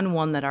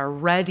one-on-one that are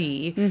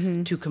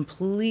ready to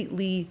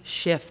completely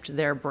shift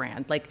their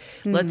brand. Like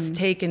let's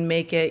take and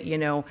make it, you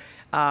know,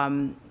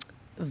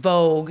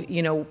 Vogue,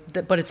 you know,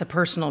 but it's a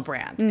personal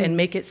brand and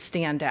make it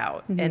stand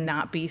out and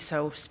not be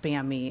so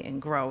spammy and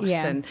gross.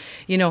 And,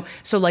 you know,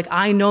 so like,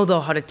 I know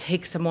though how to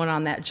take someone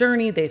on that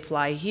journey. They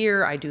fly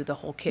here. I do the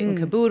whole kit and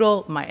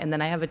caboodle. And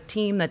then I have a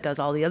team that does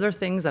all the other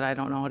things that I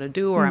don't know how to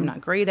do or I'm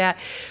not great at.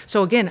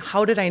 So again,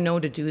 how did I know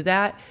to do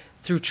that?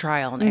 Through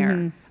trial and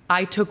error.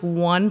 I took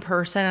one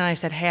person and I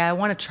said, hey, I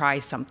want to try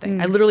something.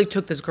 I literally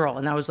took this girl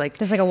and I was like,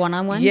 just like a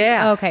one-on-one?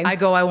 Yeah. Oh, okay. I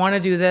go, I want to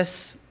do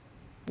this.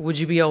 Would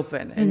you be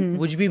open? And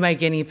would you be my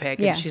guinea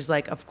pig? And she's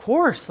like, of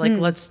course, like,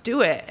 let's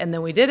do it. And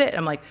then we did it. And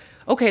I'm like,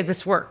 okay,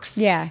 this works.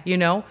 Yeah. You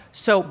know?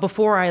 So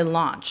before I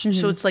launch.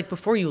 So it's like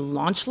before you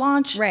launch.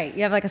 Right.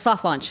 You have like a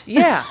soft launch.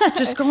 Yeah.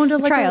 Just go into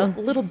like a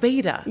little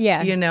beta.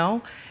 Yeah. You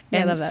know?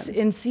 And, I love that.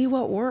 And see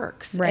what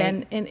works.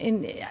 Right.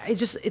 And I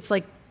just, it's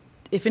like,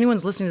 if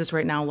anyone's listening to this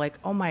right now, like,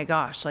 oh my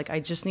gosh, like I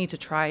just need to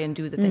try and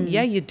do the thing.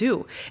 Yeah, you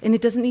do. And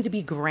it doesn't need to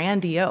be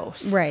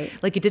grandiose. Right.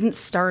 Like it didn't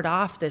start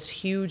off this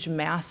huge,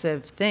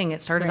 massive thing.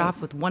 It started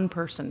off with one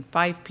person,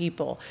 5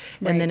 people,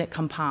 and then it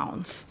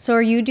compounds. So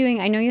are you doing,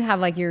 I know you have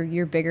like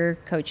your bigger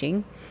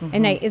coaching.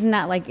 And isn't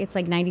that like, it's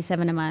like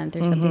 97 a month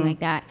or something like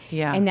that.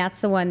 Yeah. And that's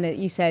the one that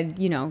you said,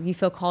 you know, you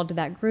feel called to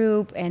that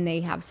group and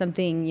they have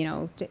something, you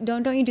know,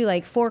 don't you do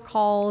like 4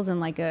 calls and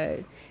like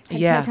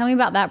tell me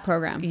about that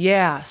program.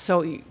 Yeah.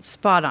 So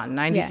spot on,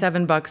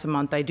 $97 a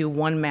month. I do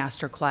 1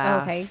 master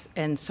class. Okay.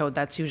 And so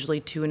that's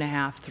usually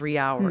 2.5, 3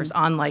 hours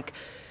on like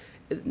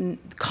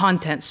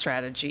content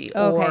strategy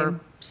or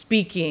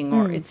speaking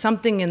or it's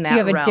something in that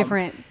realm. So you have a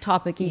different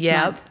topic each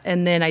month.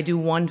 And then I do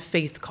 1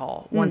 faith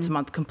call once a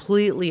month,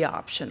 completely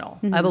optional.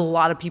 I have a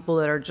lot of people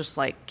that are just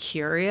like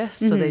curious,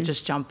 so they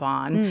just jump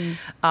on.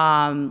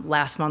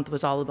 Last month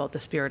was all about the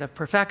spirit of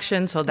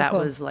perfection, so that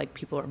was like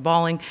people are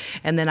bawling.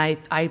 And then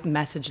I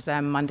message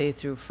them Monday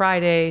through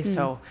Friday,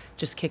 so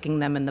just kicking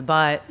them in the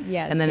butt.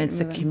 Yeah, and then it's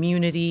a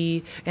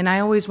community, and I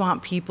always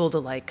want people to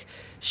like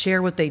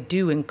share what they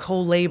do and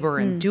co-labor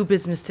and do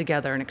business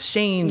together and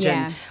exchange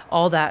and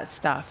all that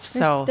stuff.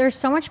 There's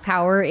so much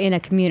power in a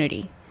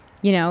community.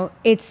 You know,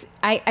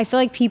 I feel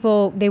like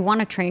people, they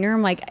want a trainer.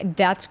 I'm like,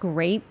 that's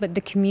great. But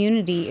the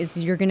community is,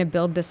 you're going to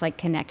build this like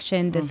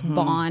connection, this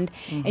bond,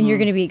 and you're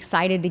going to be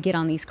excited to get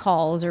on these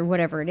calls or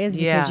whatever it is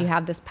because you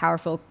have this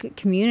powerful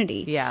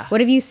community. Yeah. What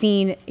have you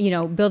seen, you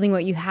know, building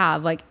what you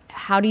have? Like,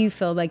 how do you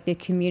feel like the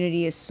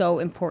community is so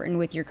important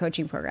with your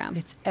coaching program?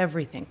 It's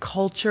everything.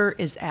 Culture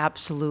is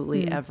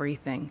absolutely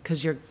everything.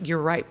 Because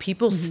you're right.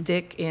 People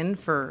stick in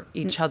for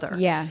each other.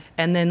 Yeah.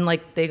 And then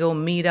like they go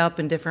meet up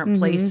in different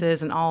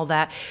places and all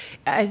that.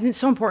 I think it's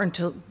so important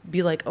to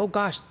be like, oh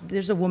gosh,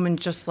 there's a woman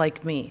just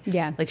like me.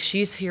 Yeah. Like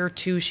she's here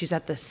too. She's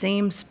at the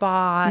same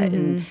spot.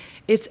 And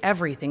it's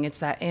everything. It's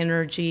that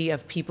energy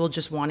of people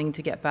just wanting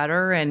to get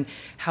better, and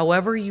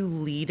however you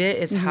lead it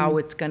is how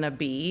it's going to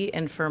be.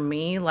 And for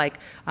me, like,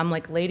 I'm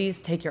like, ladies,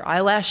 take your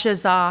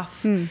eyelashes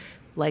off.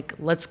 Like,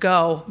 let's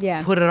go.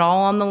 Yeah. Put it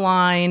all on the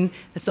line.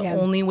 It's the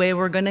only way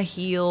we're going to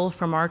heal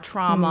from our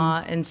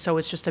trauma. And so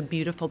it's just a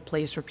beautiful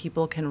place where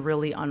people can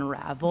really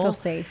unravel. Feel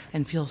safe.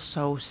 And feel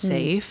so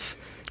safe.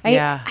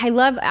 I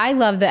love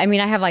that. I mean,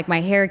 I have like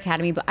my hair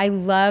academy, but I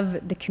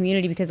love the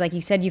community because like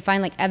you said, you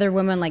find like other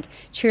women like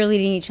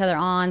cheerleading each other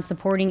on,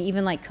 supporting,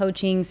 even like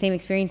coaching, same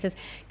experiences.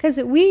 Because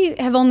we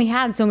have only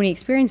had so many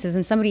experiences,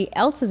 and somebody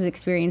else's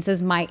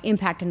experiences might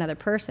impact another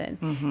person.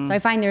 So I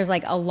find there's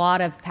like a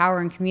lot of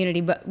power in community.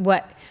 But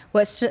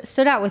what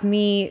stood out with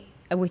me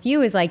with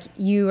you is like,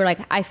 you were like,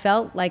 I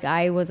felt like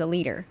I was a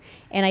leader.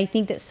 And I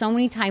think that so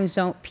many times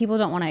people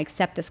don't want to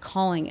accept this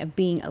calling of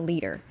being a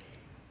leader.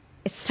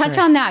 Touch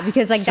on that,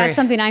 because like that's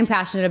something I'm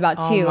passionate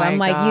about too. I'm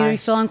like, you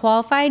feel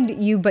unqualified,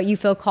 but you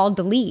feel called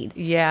to lead.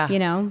 Yeah. You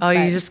know?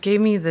 You just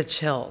gave me the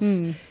chills.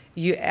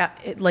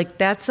 Like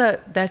that's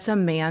a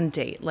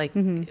mandate. Like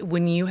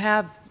when you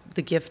have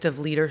the gift of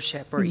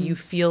leadership, or you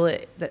feel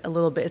it a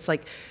little bit, it's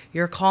like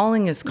your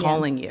calling is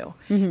calling you.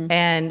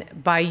 And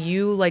by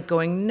you like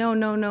going,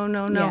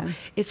 no,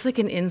 it's like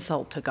an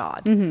insult to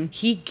God.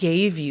 He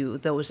gave you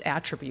those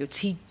attributes.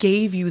 He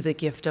gave you the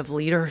gift of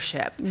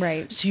leadership.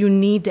 Right. So you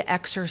need to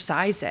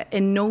exercise it.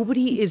 And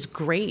nobody is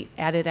great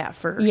at it at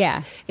first.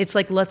 Yeah. It's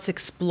like, let's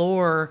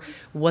explore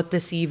what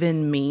this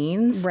even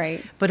means.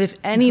 Right. But if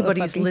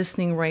anybody's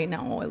listening right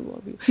now, oh, I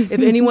love you.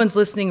 If anyone's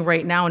listening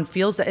right now and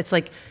feels that, it's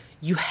like,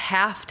 you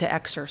have to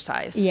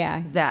exercise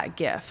that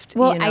gift.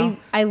 Well, you know?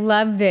 I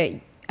love that.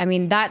 I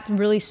mean, that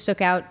really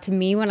stuck out to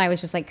me when I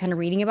was just like kind of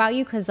reading about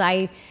you, because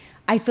I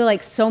feel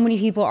like so many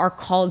people are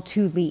called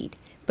to lead,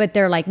 but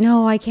they're like,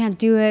 no, I can't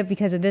do it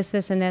because of this,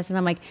 and this. And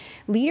I'm like,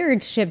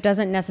 leadership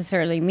doesn't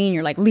necessarily mean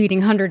you're like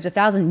leading hundreds of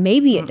thousands.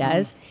 Maybe it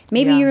does.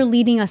 Maybe you're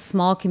leading a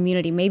small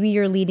community. Maybe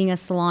you're leading a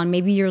salon.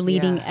 Maybe you're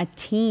leading a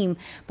team.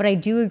 But I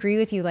do agree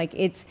with you. Like,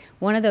 it's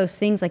one of those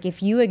things, like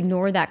if you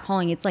ignore that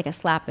calling, it's like a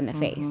slap in the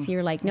face.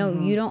 You're like, no,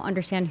 you don't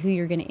understand who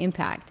you're going to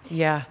impact.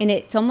 Yeah. And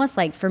it's almost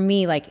like, for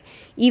me, like,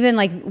 even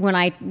like when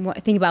I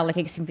think about like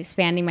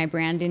expanding my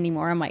brand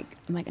anymore, I'm like,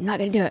 I'm not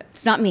going to do it.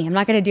 It's not me. I'm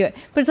not going to do it.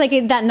 But it's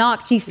like that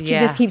knock just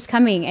keeps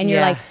coming. And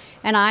you're like,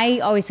 and I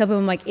always tell people,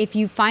 I'm like, if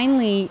you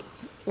finally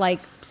like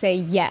say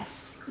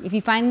yes, if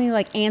you finally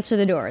like answer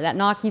the door, that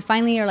knock, you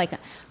finally are like,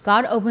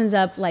 God opens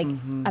up like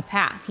a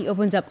path. He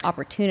opens up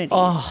opportunities.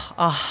 Oh,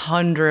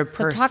 100%.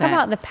 So talk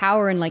about the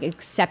power in like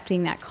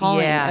accepting that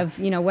calling of,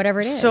 you know,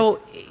 whatever it is.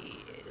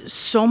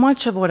 So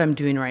much of what I'm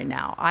doing right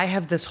now, I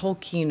have this whole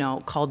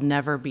keynote called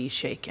Never Be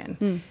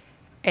Shaken.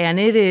 And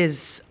it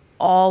is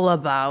all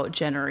about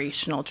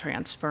generational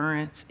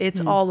transference. It's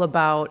all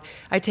about,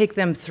 I take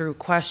them through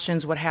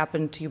questions. What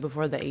happened to you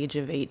before the age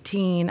of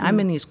 18? I'm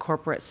in these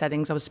corporate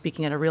settings. I was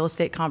speaking at a real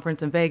estate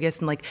conference in Vegas,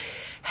 and like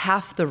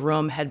half the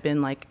room had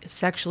been like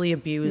sexually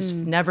abused,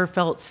 never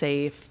felt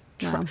safe,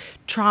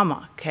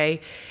 trauma,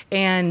 okay?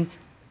 And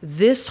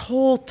this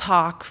whole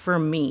talk for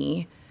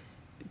me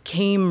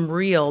came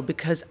real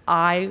because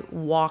I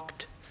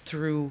walked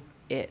through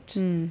it.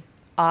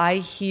 I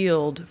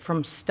healed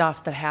from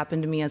stuff that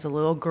happened to me as a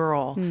little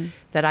girl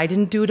that I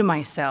didn't do to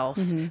myself,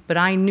 but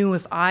I knew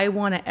if I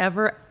want to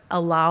ever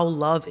allow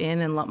love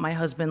in and let my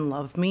husband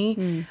love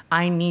me,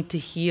 I need to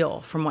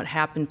heal from what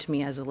happened to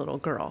me as a little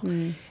girl.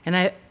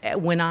 And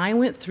when I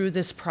went through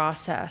this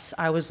process,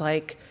 I was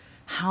like,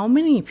 how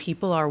many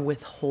people are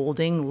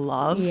withholding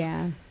love?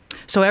 Yeah.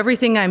 So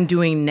everything I'm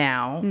doing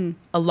now,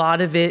 a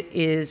lot of it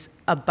is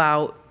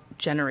about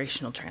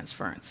generational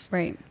transference.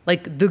 Right.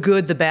 Like the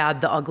good, the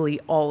bad, the ugly,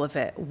 all of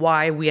it.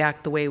 Why we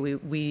act the way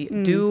we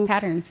do.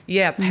 Patterns.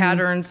 Yeah,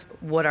 patterns,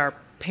 what our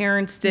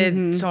parents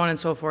did, so on and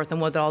so forth, and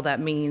what all that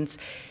means.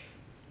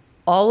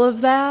 All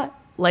of that,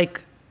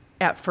 like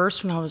at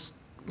first when I was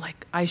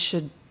like, I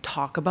should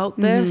talk about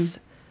this,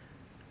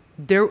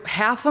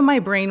 half of my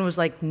brain was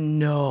like,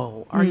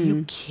 no, are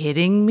you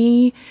kidding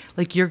me?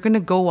 Like, you're going to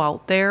go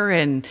out there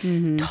and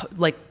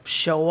like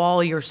show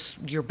all your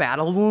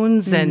battle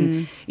wounds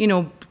and, you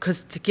know,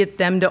 because to get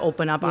them to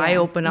open up, I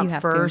open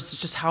up first.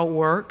 It's just how it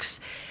works.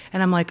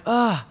 And I'm like,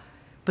 oh,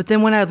 but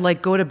then when I'd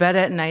like go to bed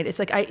at night, it's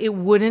like, it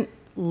wouldn't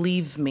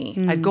leave me.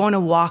 I'd go on a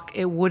walk.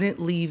 It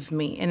wouldn't leave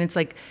me. And it's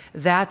like,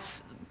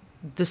 that's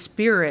the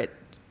spirit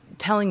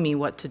telling me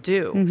what to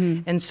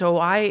do. And so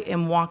I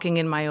am walking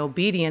in my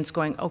obedience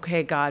going,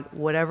 okay, God,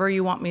 whatever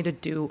you want me to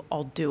do,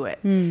 I'll do it.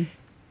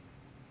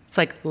 It's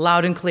like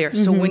loud and clear.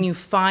 So when you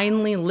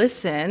finally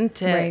listen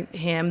to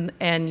him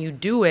and you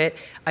do it,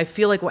 I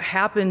feel like what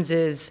happens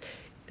is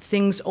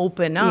things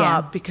open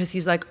up because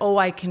he's like, oh,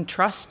 I can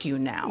trust you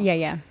now.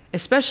 Yeah.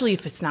 Especially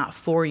if it's not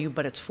for you,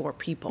 but it's for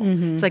people.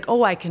 It's like,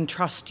 oh, I can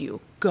trust you.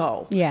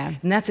 Go. Yeah.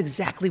 And that's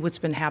exactly what's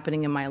been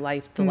happening in my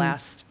life the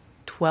last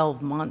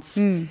 12 months.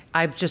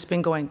 I've just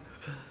been going,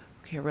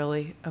 okay,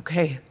 really?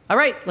 Okay. All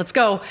right, let's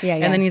go.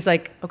 And then he's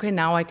like, okay,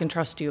 now I can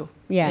trust you.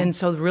 And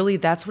so really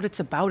that's what it's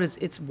about, is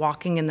it's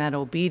walking in that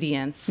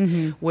obedience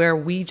where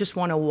we just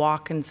want to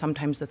walk in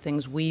sometimes the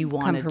things we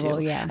want to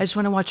do. I just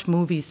want to watch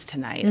movies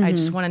tonight. I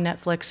just want to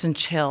Netflix and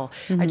chill.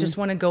 I just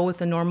want to go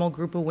with a normal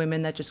group of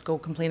women that just go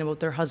complain about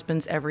their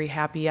husbands every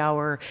happy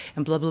hour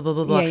and blah, blah, blah,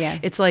 blah, blah.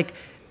 It's like,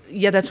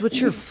 yeah, that's what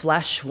your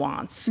flesh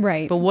wants.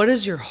 Right. But what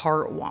does your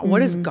heart want? What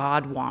does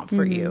God want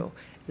for you?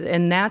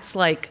 And that's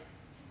like,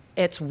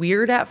 it's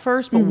weird at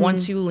first, but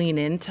once you lean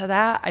into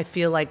that, I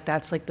feel like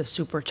that's like the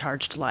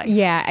supercharged life.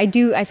 Yeah, I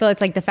do. I feel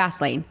it's like the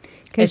fast lane.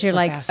 Because you're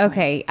like,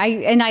 okay.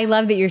 I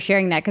love that you're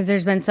sharing that, because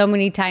there's been so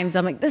many times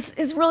I'm like, this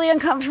is really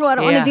uncomfortable. I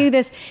don't want to do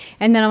this.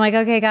 And then I'm like,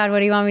 okay, God, what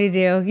do you want me to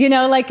do? You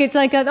know, like it's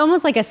like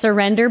almost like a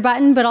surrender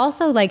button, but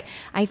also like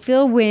I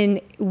feel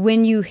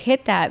when you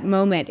hit that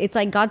moment, it's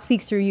like God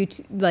speaks through you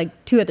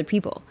to other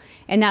people.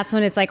 And that's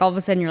when it's like all of a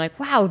sudden you're like,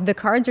 wow, the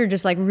cards are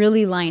just like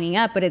really lining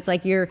up, but it's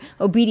like your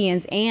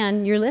obedience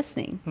and you're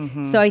listening.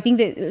 So I think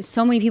that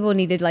so many people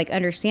need to like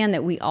understand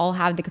that we all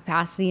have the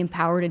capacity and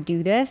power to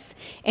do this.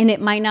 And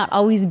it might not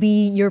always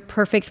be your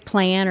perfect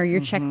plan or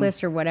your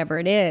checklist or whatever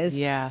it is.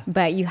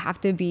 But you have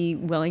to be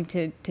willing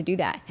to do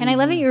that. And I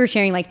love that you were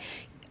sharing, like,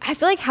 I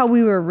feel like how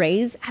we were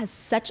raised has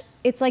such,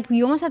 it's like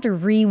you almost have to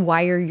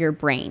rewire your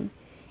brain.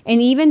 And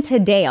even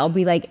today, I'll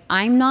be like,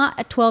 I'm not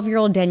a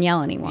 12-year-old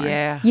Danielle anymore.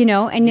 You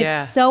know, and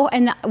it's so,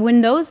 and when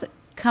those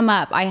come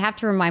up, I have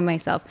to remind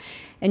myself,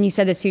 and you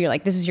said this too, you're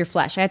like, this is your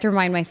flesh. I have to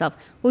remind myself,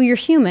 well, you're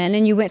human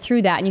and you went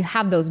through that and you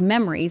have those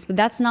memories, but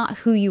that's not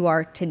who you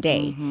are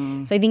today.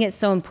 So I think it's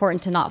so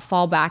important to not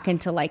fall back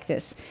into like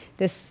this,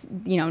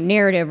 you know,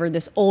 narrative or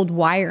this old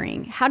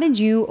wiring. How did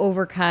you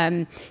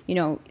overcome, you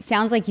know,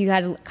 sounds like you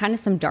had kind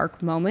of some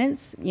dark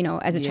moments, you know,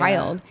 as a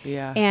child.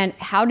 And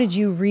how did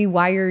you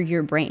rewire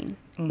your brain?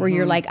 Where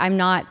you're like,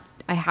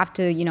 I have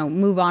to, you know,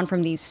 move on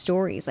from these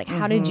stories. Like,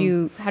 how did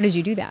you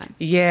do that?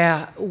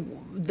 Yeah,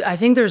 I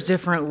think there's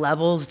different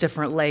levels,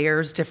 different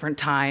layers, different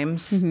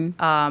times.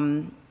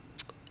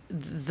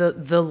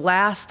 The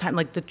last time,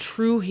 like the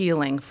true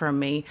healing for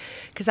me,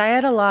 because I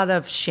had a lot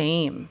of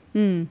shame,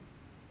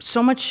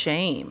 so much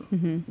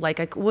shame. Like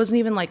I wasn't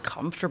even like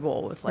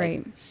comfortable with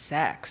like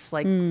sex,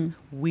 like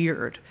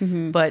weird,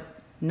 but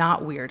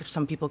not weird.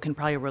 Some people can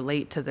probably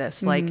relate to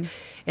this. Like,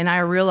 and I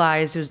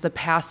realized it was the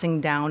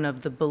passing down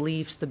of the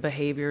beliefs, the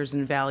behaviors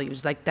and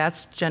values. Like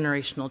that's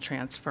generational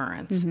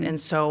transference. And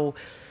so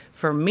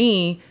for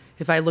me,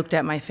 if I looked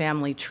at my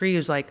family tree, it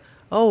was like,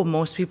 oh,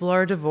 most people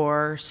are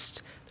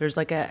divorced. There's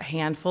like a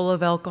handful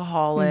of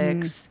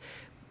alcoholics.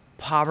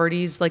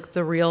 Poverty's like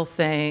the real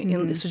thing.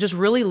 And so just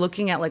really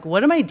looking at like,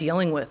 what am I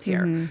dealing with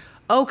here?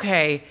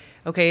 Okay,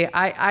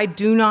 I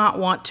do not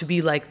want to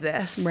be like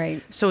this.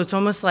 So it's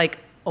almost like,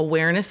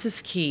 awareness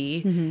is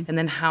key. And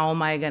then how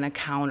am I going to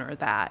counter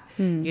that?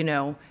 You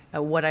know,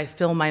 what I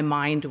fill my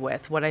mind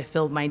with, what I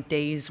fill my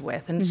days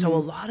with. And so a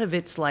lot of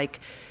it's like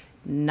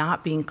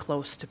not being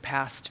close to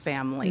past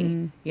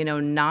family, you know,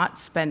 not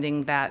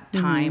spending that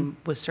time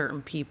with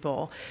certain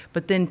people,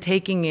 but then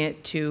taking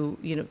it to,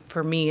 you know,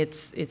 for me,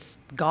 it's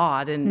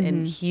God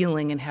and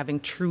healing and having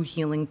true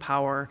healing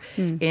power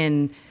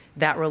in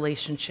that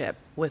relationship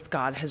with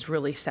God has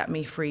really set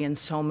me free in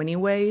so many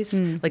ways.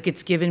 Like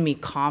it's given me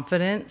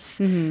confidence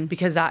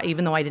because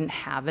even though I didn't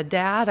have a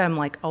dad, I'm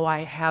like, oh, I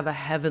have a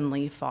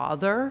heavenly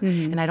father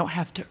and I don't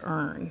have to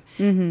earn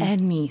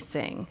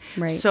anything.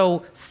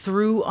 So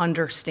through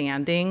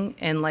understanding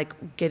and like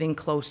getting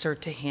closer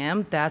to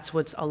him, that's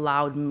what's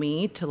allowed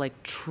me to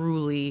like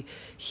truly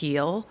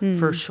heal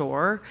for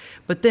sure.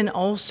 But then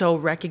also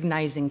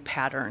recognizing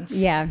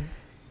patterns.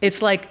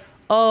 It's like,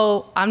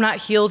 oh, I'm not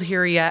healed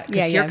here yet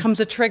because here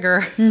comes a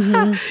trigger.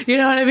 Mm-hmm. You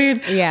know what I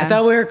mean? Yeah. I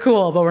thought we were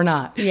cool, but we're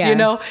not. Yeah. You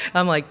know?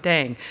 I'm like,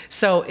 dang.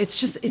 So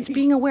it's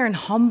being aware and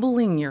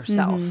humbling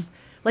yourself. Mm-hmm.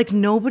 Like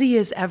nobody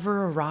has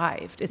ever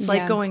arrived. It's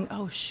like going,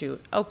 oh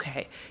shoot,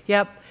 okay,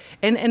 yep.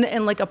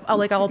 And like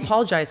I'll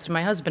apologize to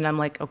my husband. I'm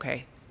like,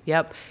 okay,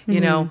 yep, you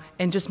know,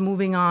 and just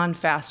moving on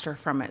faster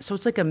from it. So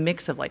it's like a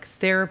mix of like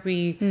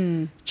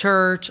therapy,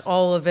 church,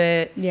 all of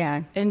it.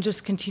 Yeah. And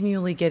just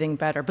continually getting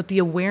better. But the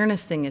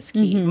awareness thing is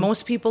key.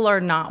 Most people are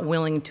not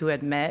willing to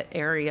admit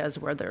areas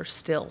where they're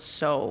still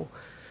so,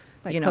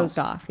 like closed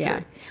off.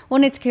 Yeah.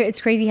 Well, and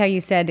it's crazy how you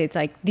said it's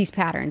like these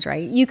patterns,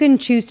 right? You can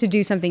choose to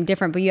do something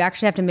different, but you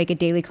actually have to make a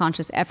daily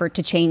conscious effort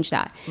to change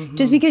that. Mm-hmm.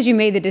 Just because you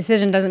made the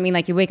decision doesn't mean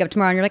like you wake up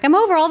tomorrow and you're like, I'm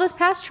over all this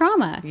past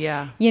trauma.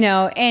 Yeah. You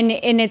know,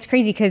 and it's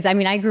crazy because I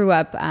mean, I grew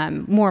up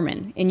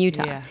Mormon in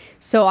Utah. Yeah.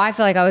 So I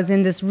feel like I was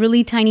in this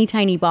really tiny,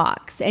 tiny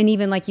box. And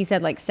even like you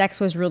said, like sex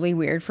was really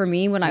weird for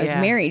me when I was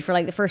married for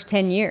like the first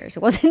 10 years.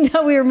 It wasn't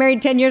until we were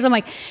married 10 years. I'm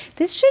like,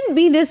 this shouldn't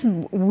be this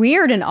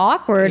weird and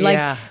awkward.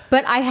 Like,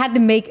 but I had to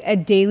make a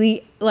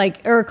daily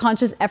or a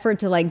conscious effort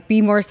to like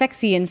be more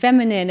sexy and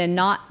feminine and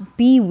not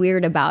be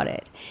weird about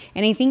it.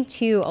 And I think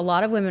too, a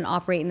lot of women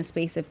operate in the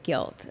space of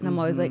guilt. And I'm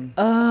always like,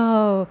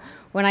 oh,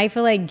 when I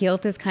feel like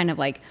guilt is kind of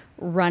like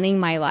running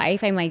my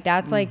life, I'm like,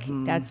 that's like,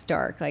 that's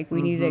dark. Like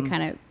we need to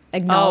kind of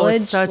acknowledge. Oh,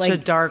 it's such a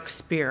dark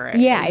spirit.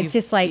 Yeah, it's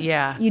just like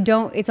you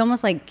don't. It's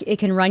almost like it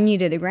can run you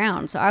to the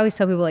ground. So I always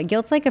tell people like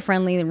guilt's like a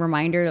friendly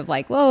reminder of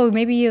like, whoa,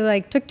 maybe you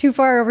like took too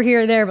far over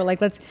here or there, but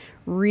like let's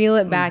reel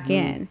it back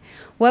in.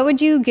 What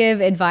would you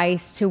give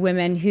advice to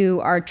women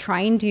who are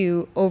trying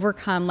to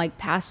overcome like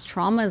past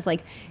traumas?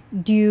 Like,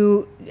 do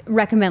you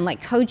recommend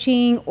like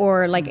coaching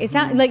or like it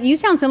sounds like you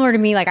sound similar to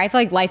me? Like I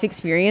feel like life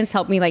experience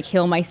helped me like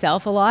heal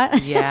myself a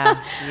lot.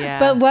 Yeah.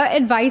 But what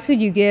advice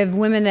would you give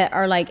women that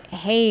are like,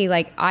 hey,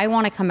 like I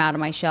want to come out of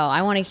my shell.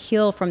 I want to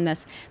heal from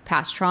this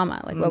past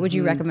trauma. Like what would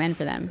you recommend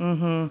for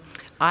them?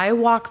 I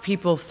walk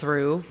people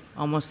through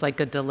almost like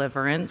a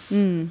deliverance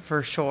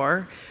for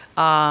sure,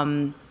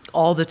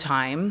 all the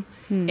time,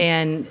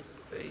 and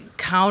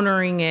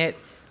countering it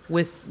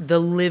with the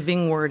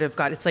living word of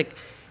God. It's like,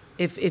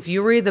 if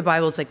you read the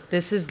Bible, it's like,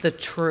 this is the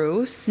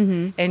truth,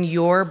 and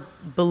you're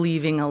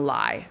believing a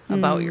lie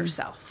about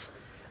yourself.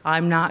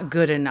 I'm not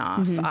good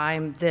enough.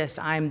 I'm this,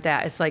 I'm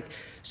that. It's like,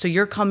 so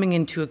you're coming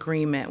into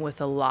agreement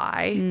with a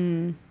lie,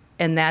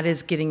 and that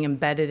is getting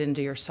embedded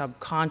into your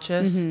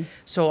subconscious.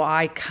 So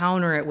I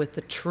counter it with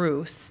the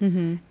truth,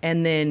 and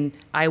then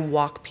I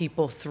walk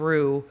people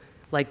through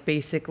like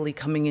basically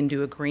coming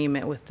into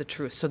agreement with the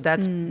truth. So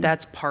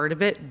that's part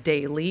of it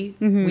daily.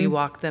 We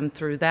walk them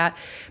through that.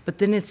 But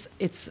then it's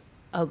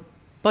a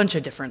bunch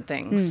of different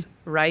things,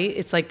 right?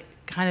 It's like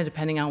kind of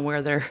depending on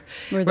where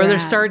they're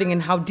starting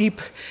and how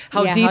deep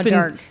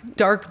and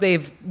dark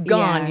they've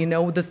gone, you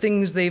know, the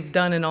things they've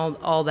done and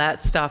all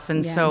that stuff.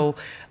 And so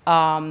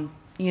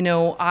you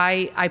know,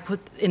 I put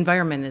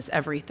environment as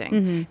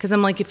everything, because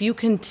I'm like, if you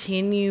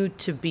continue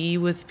to be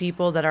with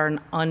people that are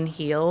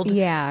unhealed,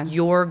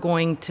 you're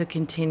going to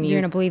continue. You're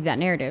going to believe that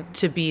narrative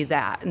to be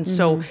that. And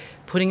so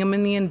putting them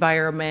in the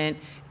environment,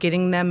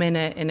 getting them in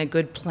a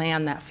good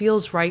plan that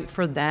feels right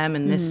for them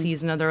in this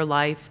season of their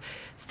life.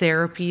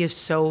 Therapy is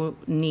so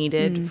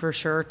needed for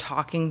sure.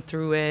 Talking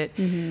through it.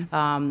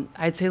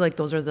 I'd say like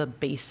those are the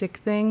basic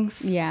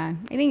things. Yeah.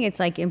 I think it's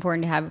like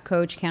important to have a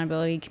coach,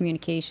 accountability,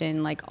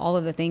 communication, like all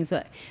of the things.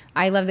 But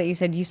I love that you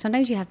said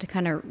sometimes you have to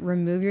kind of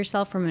remove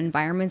yourself from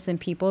environments and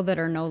people that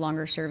are no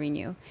longer serving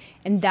you.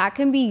 And that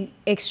can be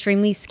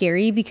extremely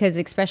scary because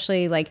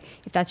especially like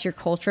if that's your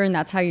culture and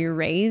that's how you're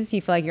raised,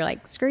 you feel like you're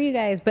like, screw you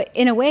guys. But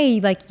in a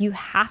way, like you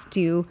have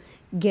to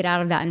get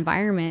out of that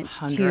environment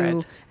 100.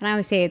 And I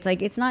always say it's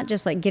like it's not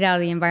just like get out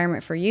of the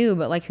environment for you,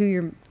 but like who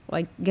you're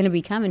like going to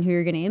become and who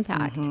you're going to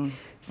impact.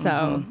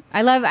 So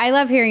I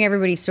love hearing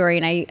everybody's story,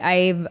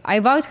 and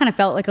I've always kind of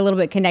felt like a little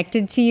bit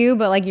connected to you,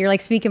 but like you're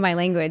like speaking my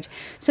language.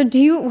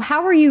 So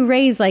how were you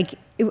raised? Like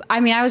I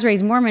mean, I was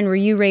raised Mormon. Were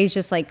you raised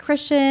just like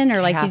Christian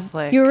or like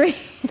Catholic? You were raised?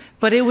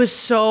 But it was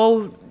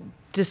so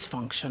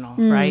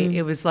dysfunctional, right?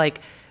 It was like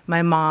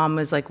my mom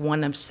was like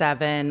one of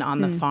 7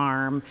 on the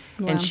farm,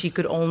 and she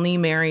could only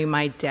marry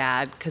my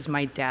dad because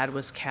my dad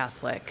was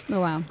Catholic.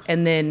 Oh, wow.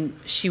 And then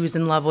she was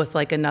in love with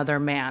like another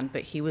man,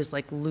 but he was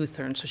like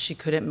Lutheran, so she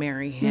couldn't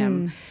marry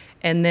him.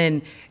 And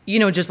then, you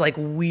know, just like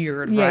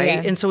weird, right?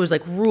 Yeah. And so it was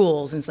like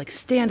rules, and it's like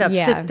stand up,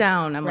 sit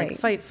down. I'm like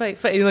fight.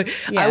 And like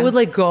I would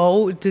like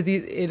go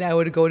to I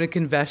would go to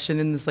confession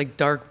in this like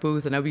dark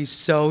booth, and I'd be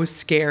so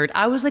scared.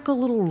 I was like a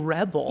little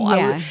rebel.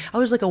 I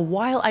was like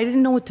I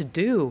didn't know what to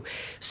do.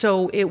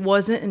 So it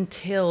wasn't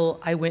until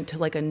I went to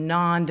like a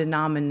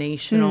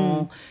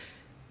non-denominational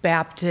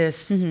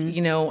Baptist,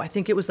 you know, I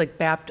think it was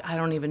like I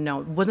don't even know.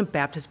 It wasn't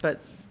Baptist,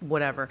 but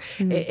whatever.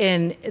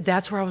 And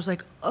that's where I was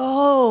like,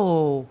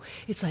 oh,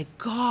 it's like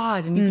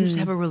God, and you can just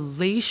have a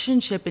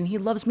relationship, and he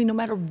loves me no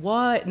matter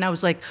what. And I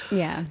was like,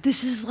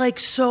 this is like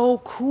so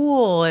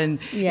cool. And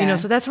you know,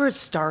 so that's where it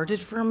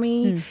started for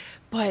me.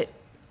 But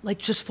like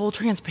just full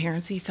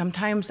transparency,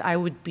 sometimes I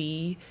would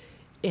be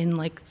in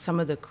like some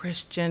of the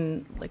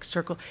Christian like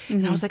circle.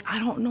 And I was like, I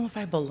don't know if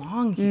I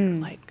belong here.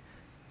 Like,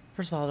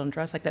 first of all, I don't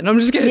dress like that. No, I'm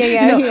just kidding.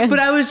 Yeah. But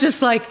I was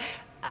just like,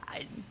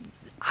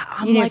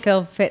 I'm you didn't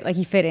feel fit, like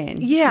you fit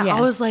in. Yeah.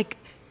 I was like,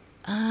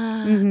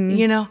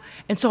 you know,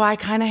 and so I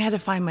kind of had to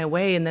find my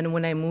way. And then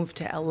when I moved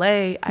to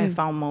LA, I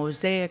found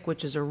Mosaic,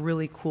 which is a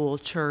really cool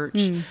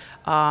church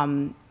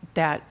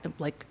that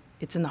like,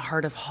 it's in the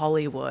heart of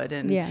Hollywood,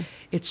 and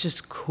it's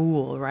just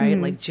cool, right?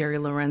 Like Jerry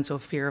Lorenzo,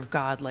 Fear of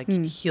God, like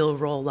he'll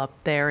roll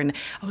up there. And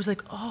I was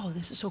like, oh,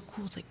 this is so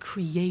cool. It's like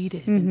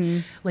creative.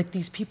 And like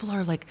these people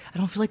are like, I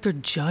don't feel like they're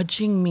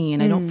judging me,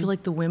 and I don't feel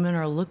like the women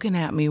are looking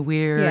at me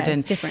weird. Yeah, and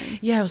it's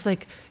different. Yeah, I was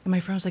like, and my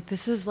friend was like,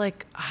 this is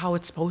like how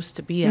it's supposed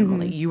to be,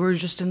 Emily. You were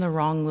just in the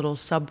wrong little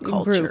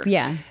subculture. Group,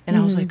 yeah. And I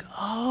was like,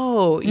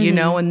 oh, you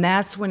know, and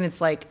that's when it's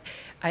like,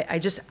 I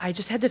just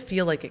had to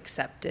feel like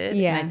accepted.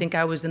 Yeah. And I think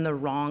I was in the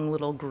wrong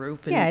little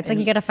group. And, it's like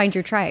you got to find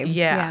your tribe.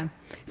 Yeah.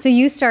 So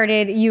you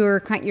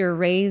were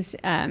raised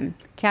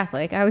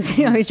Catholic. I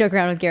always joke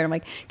around with Garrett. I'm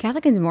like,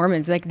 Catholic and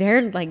Mormons,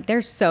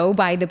 they're so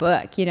by the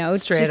book, you know,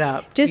 straight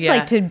up. Just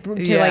like to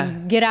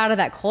like get out of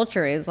that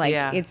culture is like,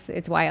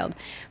 it's wild.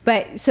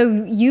 But so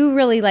you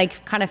really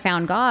like kind of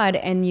found God,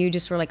 and you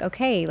just were like,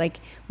 okay, like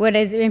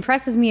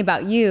impresses me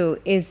about you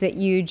is that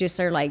you just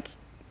are like,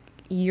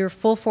 you're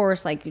full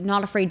force, like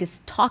not afraid to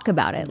talk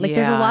about it. Like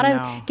there's a lot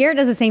of, Garrett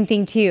does the same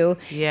thing too.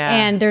 Yeah.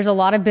 And there's a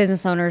lot of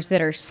business owners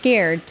that are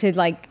scared to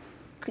like,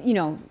 you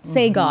know,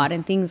 say God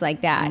and things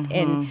like that.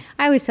 And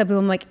I always tell people,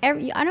 I'm like,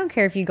 I don't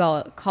care if you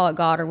call it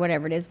God or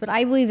whatever it is, but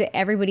I believe that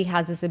everybody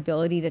has this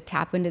ability to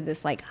tap into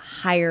this like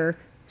higher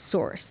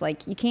source.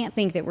 Like you can't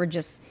think that we're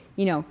just,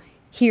 you know,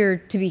 here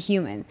to be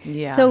human.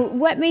 Yeah. So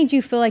what made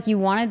you feel like you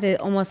wanted to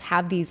almost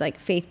have these like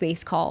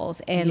faith-based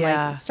calls and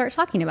like start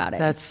talking about it?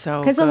 That's so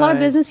Because a lot of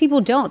business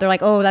people don't. They're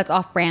like, oh, that's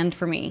off brand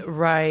for me.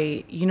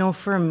 Right. You know,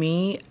 for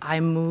me, I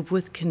move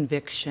with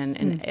conviction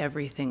in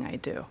everything I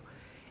do.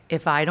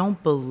 If I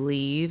don't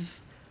believe,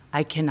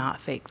 I cannot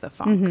fake the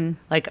funk.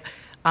 Like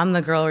I'm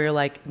the girl where you're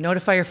like,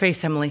 notify your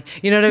face, Emily.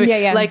 You know what I mean?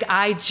 Yeah. Like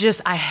I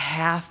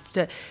have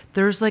to,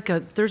 there's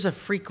a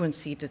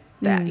frequency to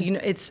that. You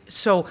know, it's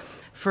so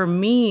for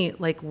me,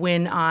 like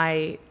when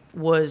I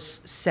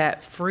was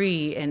set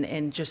free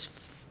and just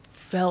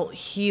felt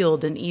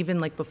healed, and even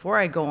like before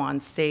I go on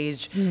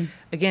stage,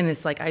 again,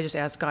 it's like I just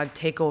ask God,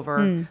 take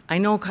over. I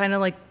know kind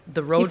of like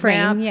the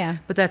roadmap,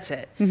 but that's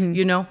it,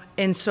 you know?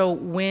 And so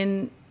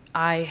when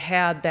I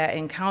had that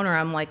encounter,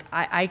 I'm like,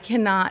 I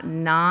cannot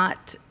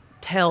not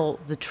tell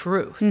the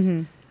truth.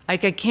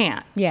 Like I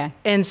can't. Yeah.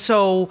 And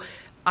so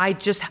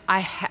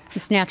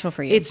it's natural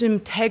for you. It's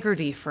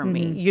integrity for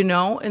me, you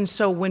know? And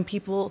so when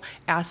people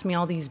ask me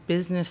all these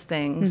business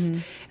things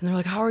and they're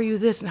like, how are you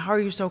this? And how are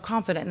you so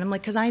confident? And I'm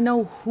like, because I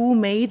know who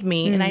made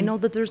me and I know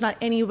that there's not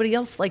anybody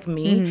else like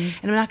me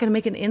and I'm not going to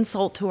make an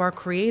insult to our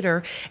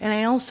creator. And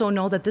I also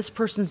know that this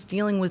person's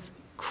dealing with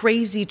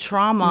crazy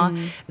trauma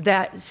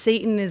that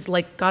Satan is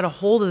like got a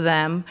hold of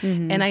them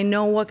and I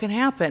know what can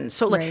happen.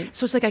 So like,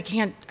 so it's like, I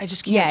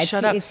just can't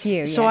shut up. It's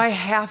you. So I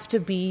have to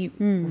be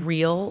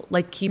real,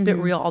 like keep it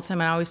real all the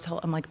time. And I always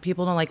I'm like,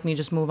 people don't like me,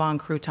 just move on,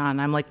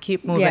 crouton. I'm like,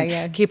 keep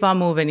moving, keep on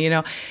moving, you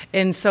know?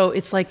 And so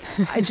it's like,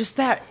 I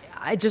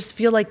just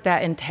feel like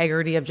that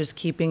integrity of just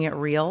keeping it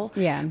real.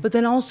 Yeah. But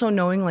then also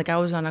knowing, like I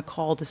was on a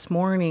call this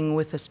morning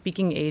with a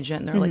speaking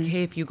agent and they're like,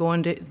 hey, if you go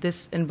into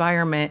this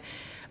environment,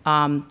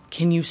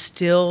 can you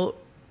still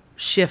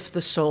shift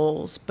the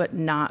souls but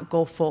not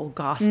go full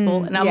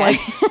gospel? And I'm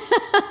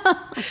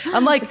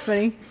like, it's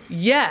funny.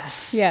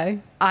 Yes. Yeah.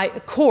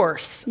 Of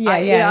course.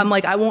 I'm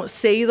like, I won't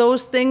say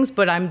those things,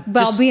 but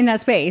I'll be in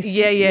that space.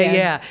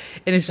 Yeah.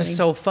 And it's just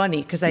so funny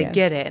because I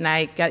get it.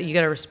 And you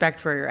got to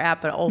respect where you're at,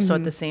 but also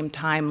at the same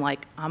time,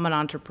 like I'm an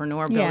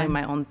entrepreneur building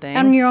my own thing.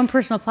 On your own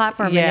personal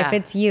platform. And if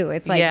it's you,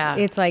 it's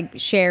like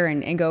share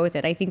and go with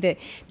it. I think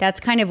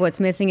that's kind of what's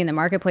missing in the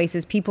marketplace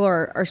is people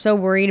are so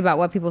worried about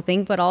what people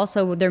think, but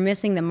also they're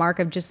missing the mark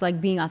of just like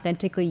being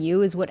authentically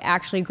you is what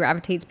actually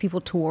gravitates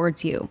people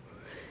towards you.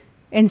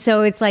 And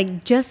so it's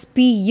like, just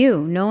be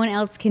you. No one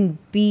else can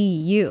be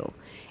you.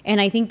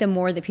 And I think the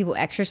more that people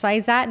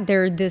exercise that,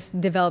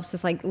 develops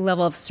this like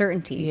level of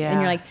certainty. Yeah. And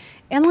you're like,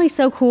 Emily's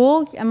so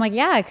cool. I'm like,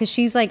 yeah, because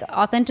she's like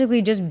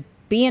authentically just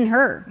being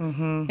her.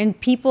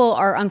 And people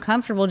are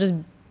uncomfortable just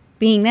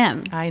being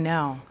them. I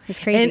know.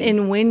 It's crazy.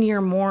 And when you're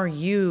more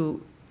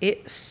you,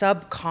 it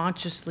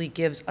subconsciously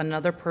gives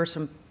another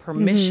person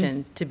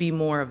permission to be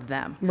more of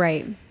them.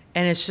 Right.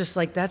 And it's just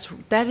like,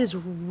 that is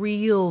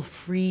real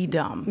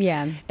freedom.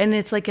 Yeah. And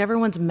it's like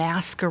everyone's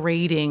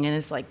masquerading and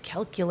it's like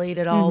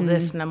calculated all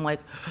this. And I'm like,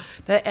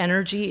 that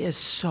energy is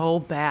so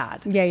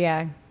bad.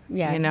 Yeah.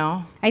 You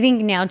know? I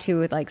think now too,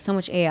 with like so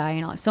much AI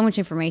and so much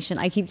information,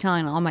 I keep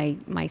telling all my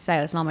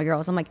stylists and all my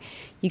girls, I'm like,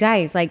 you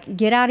guys, like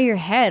get out of your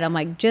head. I'm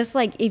like, just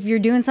like if you're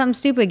doing something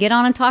stupid, get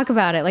on and talk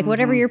about it. Like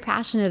whatever you're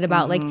passionate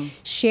about, like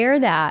share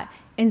that.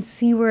 and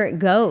see where it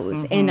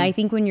goes. And I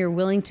think when you're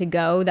willing to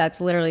go, that's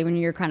literally when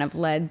you're kind of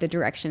led the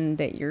direction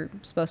that you're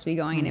supposed to be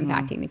going and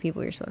impacting the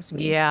people you're supposed to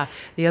be. Yeah.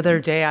 The other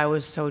day I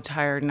was so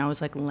tired and I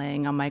was like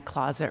laying on my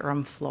closet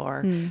room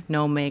floor,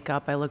 no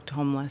makeup. I looked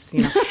homeless,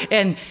 you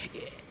know,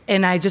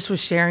 and I just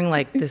was sharing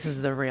like, this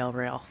is the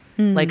real.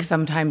 Like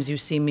sometimes you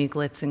see me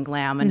glitz and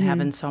glam and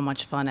having so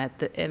much fun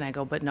and I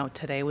go, but no,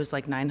 today was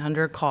like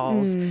 900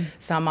 calls.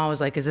 Somehow I was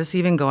like, is this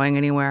even going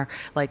anywhere?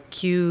 Like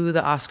cue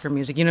the Oscar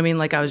music. You know what I mean?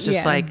 Like I was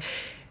just like,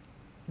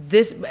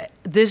 this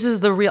is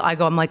the real. I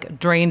go, I'm like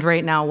drained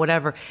right now,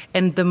 whatever.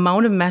 And the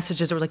amount of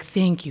messages that were like,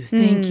 thank you.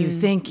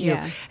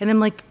 Yeah. And I'm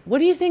like, what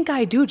do you think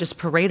I do? Just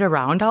parade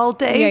around all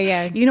day?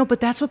 Yeah. You know,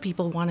 but that's what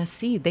people want to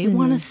see. They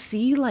want to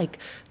see like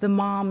the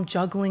mom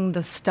juggling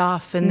the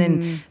stuff and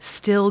then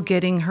still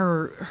getting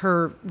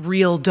her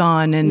reel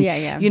done. And,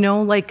 you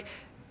know, like,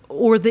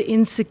 or the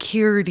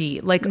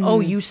insecurity, like, oh,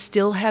 you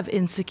still have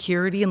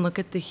insecurity and look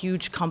at the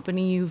huge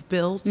company you've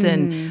built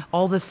and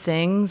all the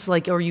things,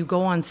 like, or you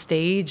go on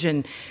stage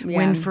and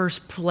win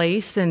first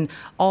place and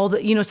all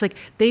the, you know, it's like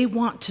they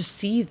want to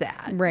see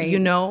that, right? You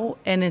know,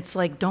 and it's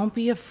like, don't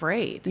be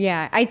afraid.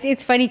 Yeah,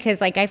 it's funny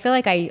because like I feel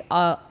like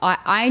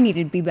I need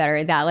to be better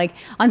at that. Like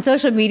on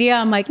social media,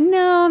 I'm like,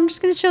 no, I'm just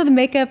gonna show the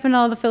makeup and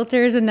all the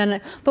filters, and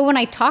then, but when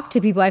I talk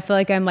to people, I feel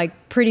like I'm like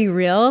pretty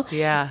real.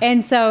 Yeah.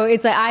 And so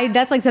it's like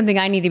that's like something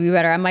I need to be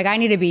better. I'm like, I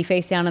need to be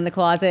face down in the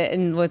closet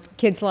and with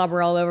kid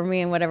slobber all over me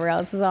and whatever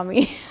else is on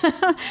me.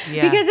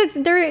 Because it's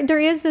there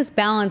is this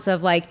balance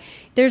of like,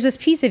 there's this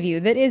piece of you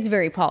that is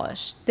very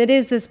polished, that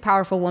is this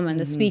powerful woman,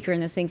 the speaker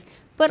and this things.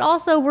 But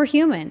also we're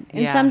human.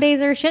 And some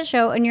days are a shit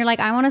show and you're like,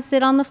 I want to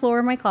sit on the floor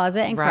in my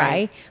closet and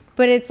cry.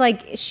 But it's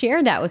like,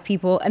 share that with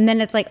people. And then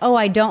it's like, oh,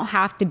 I don't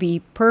have to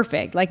be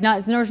perfect. Like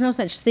there's no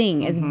such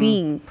thing as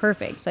being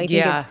perfect. So I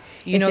think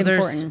it's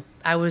important.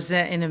 I was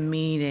in a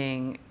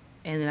meeting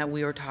and that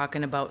we were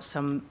talking about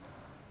some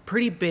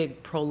pretty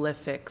big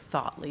prolific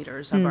thought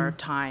leaders of our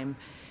time.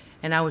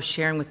 And I was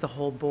sharing with the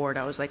whole board.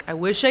 I was like, I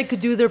wish I could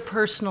do their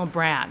personal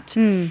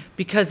brand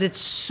because it's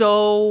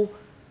so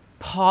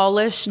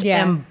polished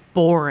and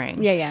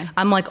boring.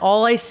 I'm like,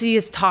 all I see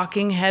is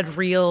talking head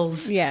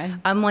reels.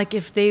 I'm like,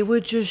 if they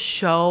would just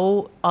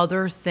show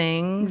other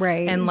things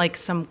and like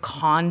some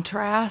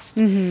contrast,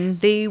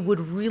 they would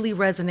really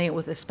resonate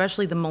with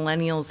especially the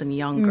millennials and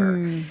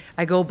younger.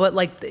 I go, but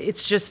like,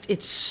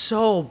 it's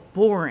so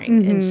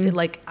boring. And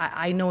like,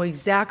 I know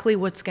exactly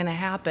what's going to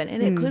happen.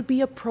 And it could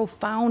be a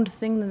profound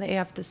thing that they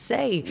have to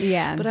say.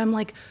 But I'm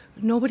like,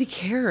 nobody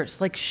cares.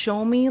 Like,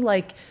 show me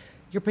like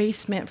your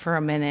basement for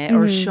a minute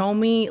or show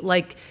me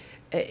like,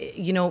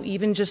 you know,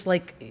 even just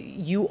like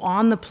you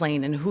on the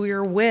plane and who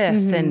you're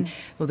with and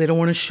well, they don't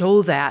want to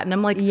show that. And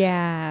I'm like, they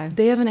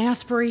have an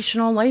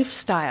aspirational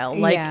lifestyle.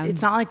 Like,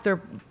 it's not like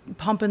they're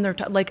pumping their,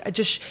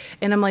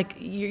 and I'm like,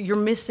 you're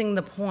missing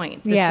the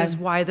point. This is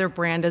why their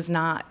brand is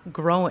not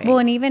growing. Well,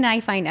 and even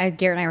I find,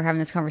 Garrett and I were having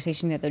this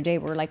conversation the other day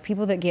where like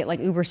people that get like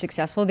uber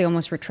successful, they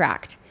almost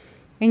retract.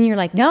 And you're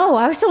like, no,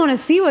 I still want to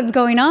see what's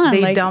going on.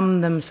 They like,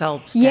 dumb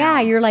themselves down.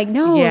 Yeah, you're like,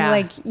 no,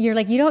 like you're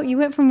like, you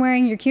went from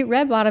wearing your cute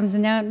red bottoms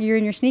and now you're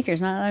in your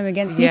sneakers. Not that I'm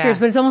against sneakers,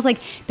 but it's almost like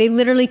they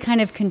literally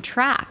kind of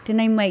contract. And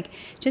I'm like,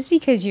 just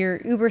because you're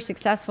uber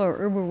successful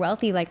or uber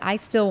wealthy, like I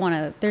still want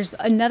to, there's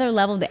another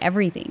level to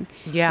everything.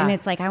 And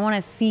it's like, I want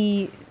to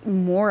see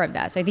more of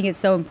that. So I think it's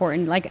so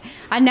important. Like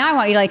now I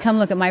want you to like come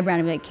look at my brand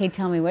and be like, okay,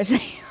 tell me what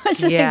should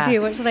I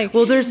do? What should I?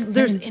 Well, there's,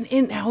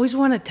 and I always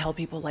want to tell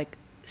people like,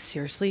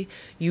 seriously,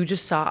 you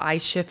just saw I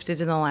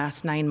shifted in the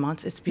last 9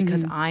 months. It's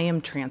because I am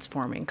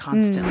transforming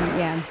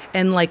constantly.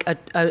 And like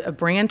a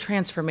brand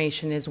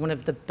transformation is one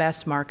of the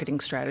best marketing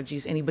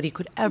strategies anybody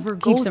could ever go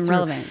through. Keeps them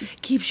relevant.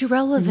 Keeps you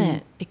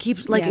relevant. It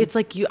keeps like, it's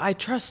like I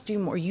trust you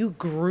more. You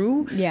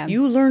grew.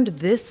 You learned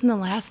this in the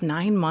last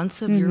 9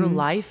 months of your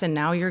life and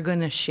now you're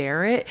going to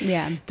share it.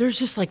 There's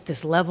just like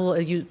this level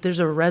of there's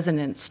a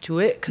resonance to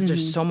it because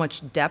there's so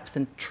much depth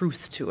and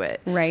truth to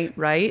it.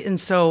 Right. And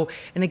so,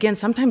 and again,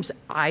 sometimes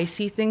I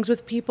see things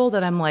with people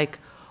that I'm like,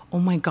 oh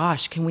my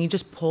gosh, can we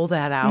just pull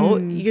that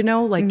out? You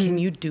know, like, can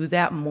you do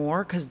that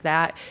more? Because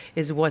that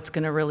is what's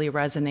going to really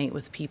resonate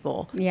with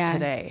people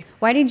today.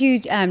 Why did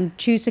you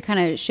choose to kind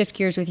of shift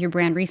gears with your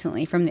brand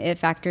recently from the It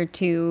Factor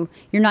to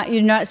you're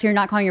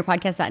not calling your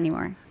podcast that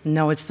anymore?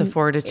 No, it's the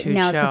Fortitude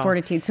Now show. It's the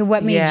Fortitude. So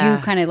what made you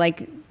kind of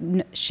like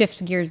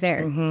shift gears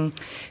there?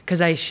 Because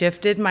I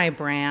shifted my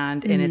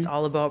brand and it's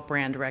all about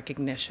brand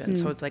recognition.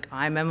 So it's like,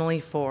 I'm Emily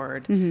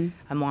Ford. I'm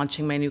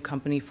launching my new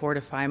company,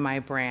 Fortify My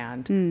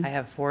Brand. I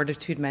have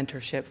Fortitude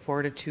Mentorship,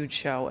 Fortitude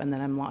Show, and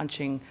then I'm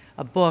launching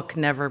a book,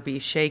 Never Be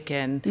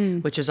Shaken,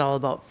 which is all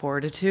about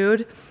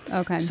fortitude.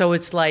 So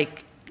it's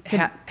like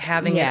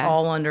having it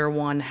all under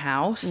one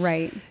house.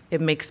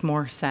 It makes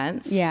more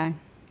sense. Yeah.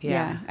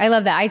 I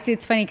love that.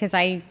 It's funny because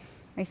I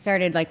I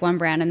started like one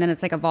brand and then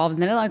it's like evolved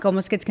and then it like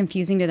almost gets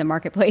confusing to the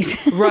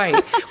marketplace.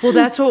 Right. Well,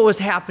 that's what was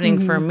happening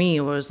for me.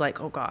 It was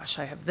like, oh gosh,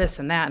 I have this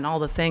and that and all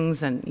the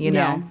things and you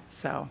know,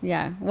 so.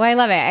 Yeah. Well, I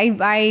love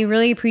it. I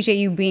really appreciate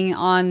you being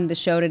on the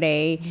show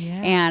today.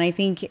 Yeah. And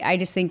I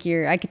just think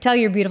I could tell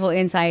you're beautiful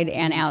inside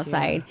and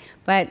outside.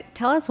 But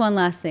tell us one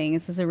last thing.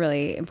 This is a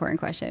really important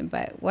question,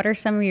 but what are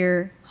some of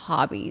your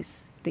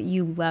hobbies that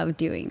you love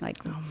doing? Like,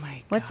 oh my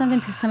God. What's something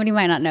somebody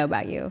might not know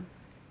about you?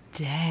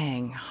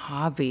 Dang,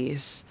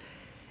 hobbies.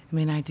 I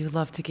mean, I do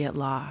love to get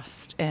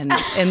lost and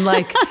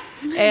like,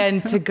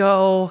 and to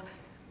go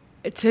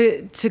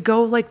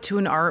like to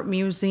an art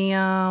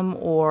museum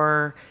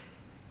or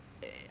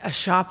a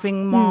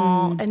shopping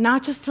mall and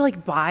not just to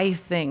like buy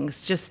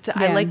things,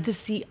 I like to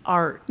see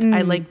art.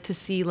 I like to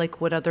see like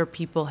what other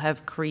people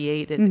have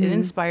created. It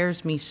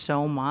inspires me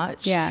so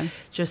much. Yeah.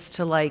 Just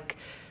to like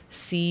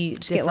see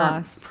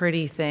different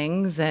pretty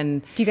things.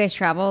 And do you guys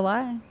travel a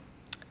lot?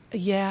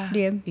 Yeah. Do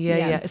you?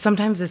 Yeah.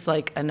 Sometimes it's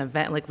like an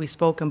event. Like we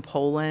spoke in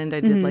Poland. I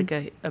did like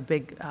a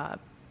big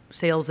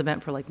sales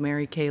event for like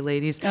Mary Kay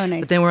ladies. Oh, nice.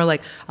 But then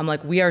I'm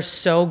like, we are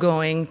so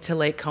going to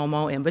Lake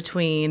Como in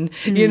between.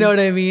 You know what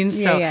I mean?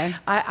 So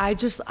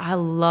I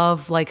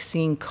love like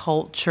seeing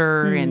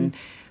culture and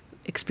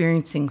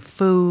experiencing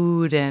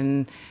food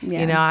and,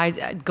 you know,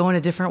 I go in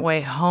a different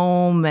way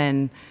home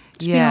and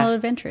being a little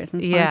adventurous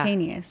and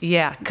spontaneous.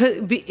 Yeah.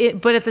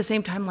 But at the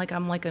same time, like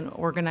I'm like an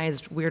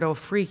organized weirdo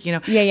freak, you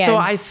know? Yeah. So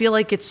I feel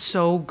like it's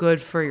so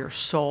good for your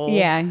soul.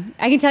 Yeah.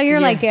 I can tell you're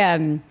like,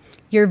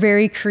 you're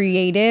very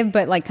creative,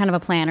 but like kind of a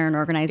planner and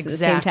organized at the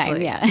same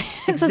time. Yeah.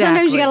 So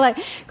sometimes you gotta like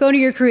go to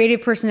your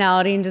creative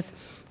personality and just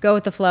go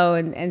with the flow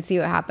and see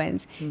what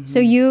happens. So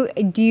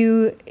do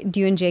you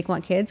and Jake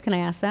want kids? Can I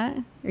ask that?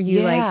 Or do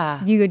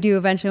you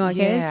eventually want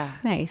kids?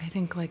 Nice. I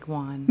think like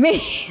one.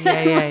 Maybe.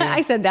 Yeah.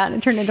 I said that and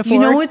it turned into 4. You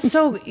know, it's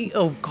so,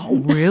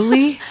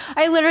 really?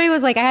 I literally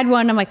was like, I had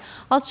one. I'm like,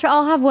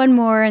 I'll have one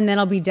more and then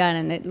I'll be done.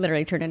 And it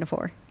literally turned into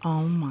 4.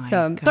 Oh my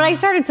God. But I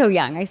started so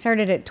young. I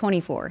started at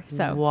 24.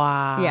 So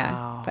wow.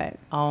 Yeah. But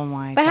oh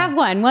my God. But I have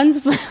one.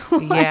 One's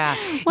yeah.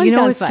 You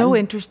know, it's fun. So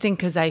interesting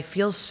because I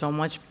feel so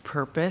much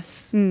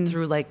purpose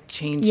through like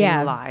changing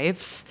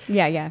lives.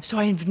 Yeah. So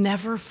I've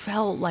never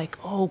felt like,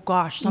 oh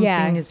gosh,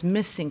 something is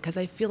missing because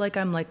I feel like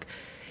I'm like,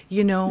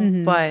 you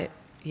know, but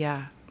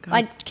yeah.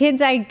 Like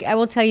kids, I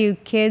will tell you,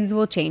 kids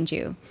will change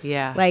you.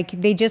 Yeah. Like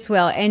they just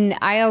will. And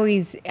I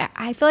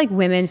feel like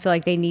women feel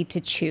like they need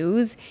to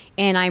choose.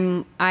 And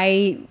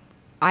I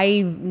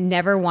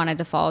never wanted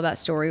to follow that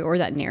story or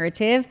that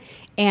narrative.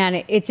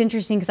 And it's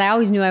interesting because I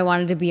always knew I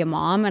wanted to be a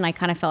mom. And I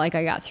kind of felt like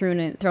I got thrown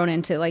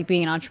into like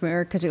being an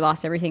entrepreneur because we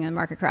lost everything in the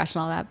market crash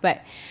and all that.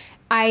 But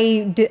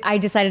I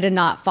decided to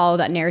not follow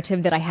that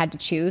narrative that I had to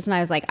choose. And I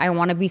was like, I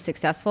want to be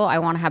successful. I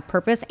want to have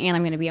purpose and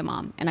I'm going to be a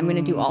mom and I'm going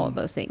to do all of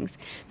those things.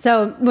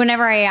 So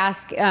whenever I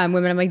ask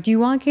women, I'm like, do you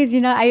want kids? You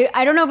know,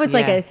 I don't know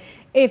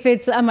if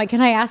it's I'm like,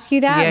 can I ask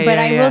you that? But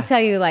I will tell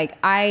you, like,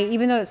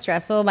 even though it's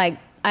stressful, like,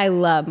 I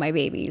love my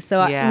babies.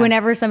 So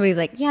whenever somebody's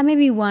like, yeah,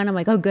 maybe one, I'm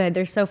like, oh, good.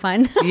 They're so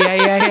fun.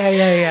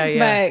 Yeah.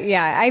 But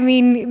yeah, I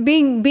mean,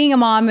 being a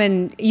mom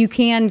and you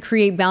can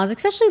create balance,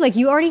 especially like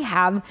you already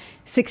have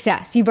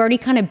success. You've already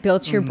kind of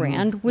built your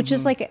brand, which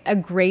is like a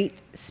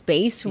great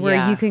space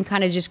where you can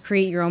kind of just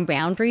create your own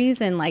boundaries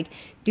and like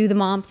do the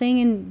mom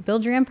thing and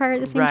build your empire at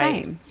the same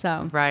time.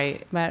 So,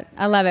 but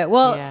I love it.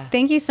 Well,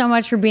 thank you so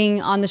much for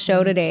being on the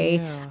show today.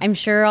 I'm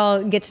sure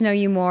I'll get to know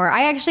you more.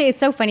 It's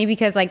so funny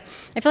because like,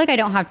 I feel like I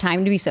don't have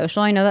time to be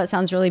social. I know that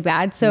sounds really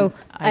bad. So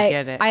I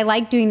get it. I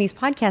like doing these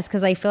podcasts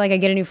because I feel like I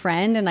get a new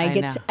friend and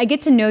I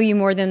get to know you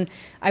more than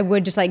I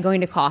would just like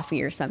going to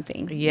coffee or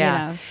something.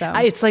 Yeah. You know, so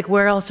it's like,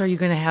 where else are you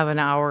going to have an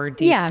hour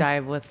deep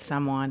dive with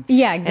someone?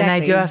 Yeah, exactly. And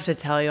I do have to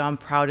tell you, I'm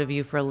proud of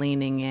you for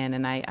leaning in.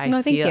 And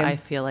I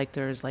feel like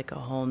there's like a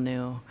whole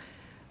new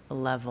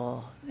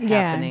level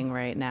happening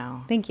right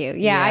now. Thank you.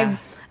 Yeah.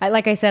 I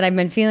like I said, I've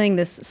been feeling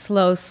this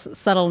slow,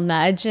 subtle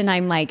nudge and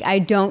I'm like, I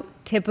don't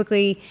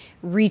typically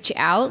reach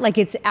out. Like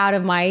it's out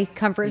of my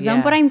comfort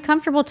zone, but I'm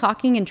comfortable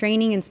talking and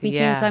training and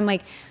speaking. So I'm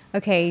like,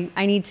 okay,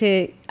 I need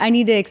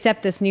to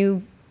accept this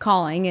new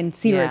calling and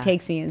see where it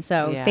takes me. And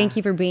so thank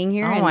you for being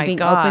here and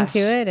being open to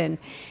it.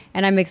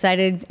 And I'm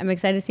excited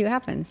to see what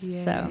happens.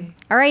 Yay. So,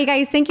 all right, you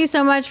guys, thank you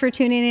so much for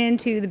tuning in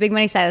to the Big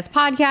Money Stylist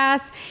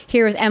Podcast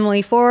here with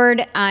Emily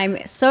Ford.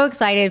 I'm so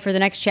excited for the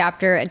next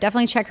chapter.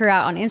 Definitely check her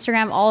out on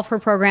Instagram, all of her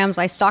programs.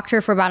 I stalked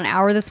her for about an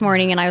hour this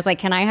morning and I was like,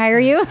 can I hire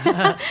you?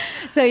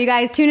 So you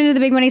guys tune into the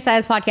Big Money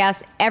Stylist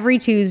Podcast every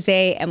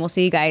Tuesday and we'll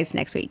see you guys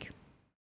next week.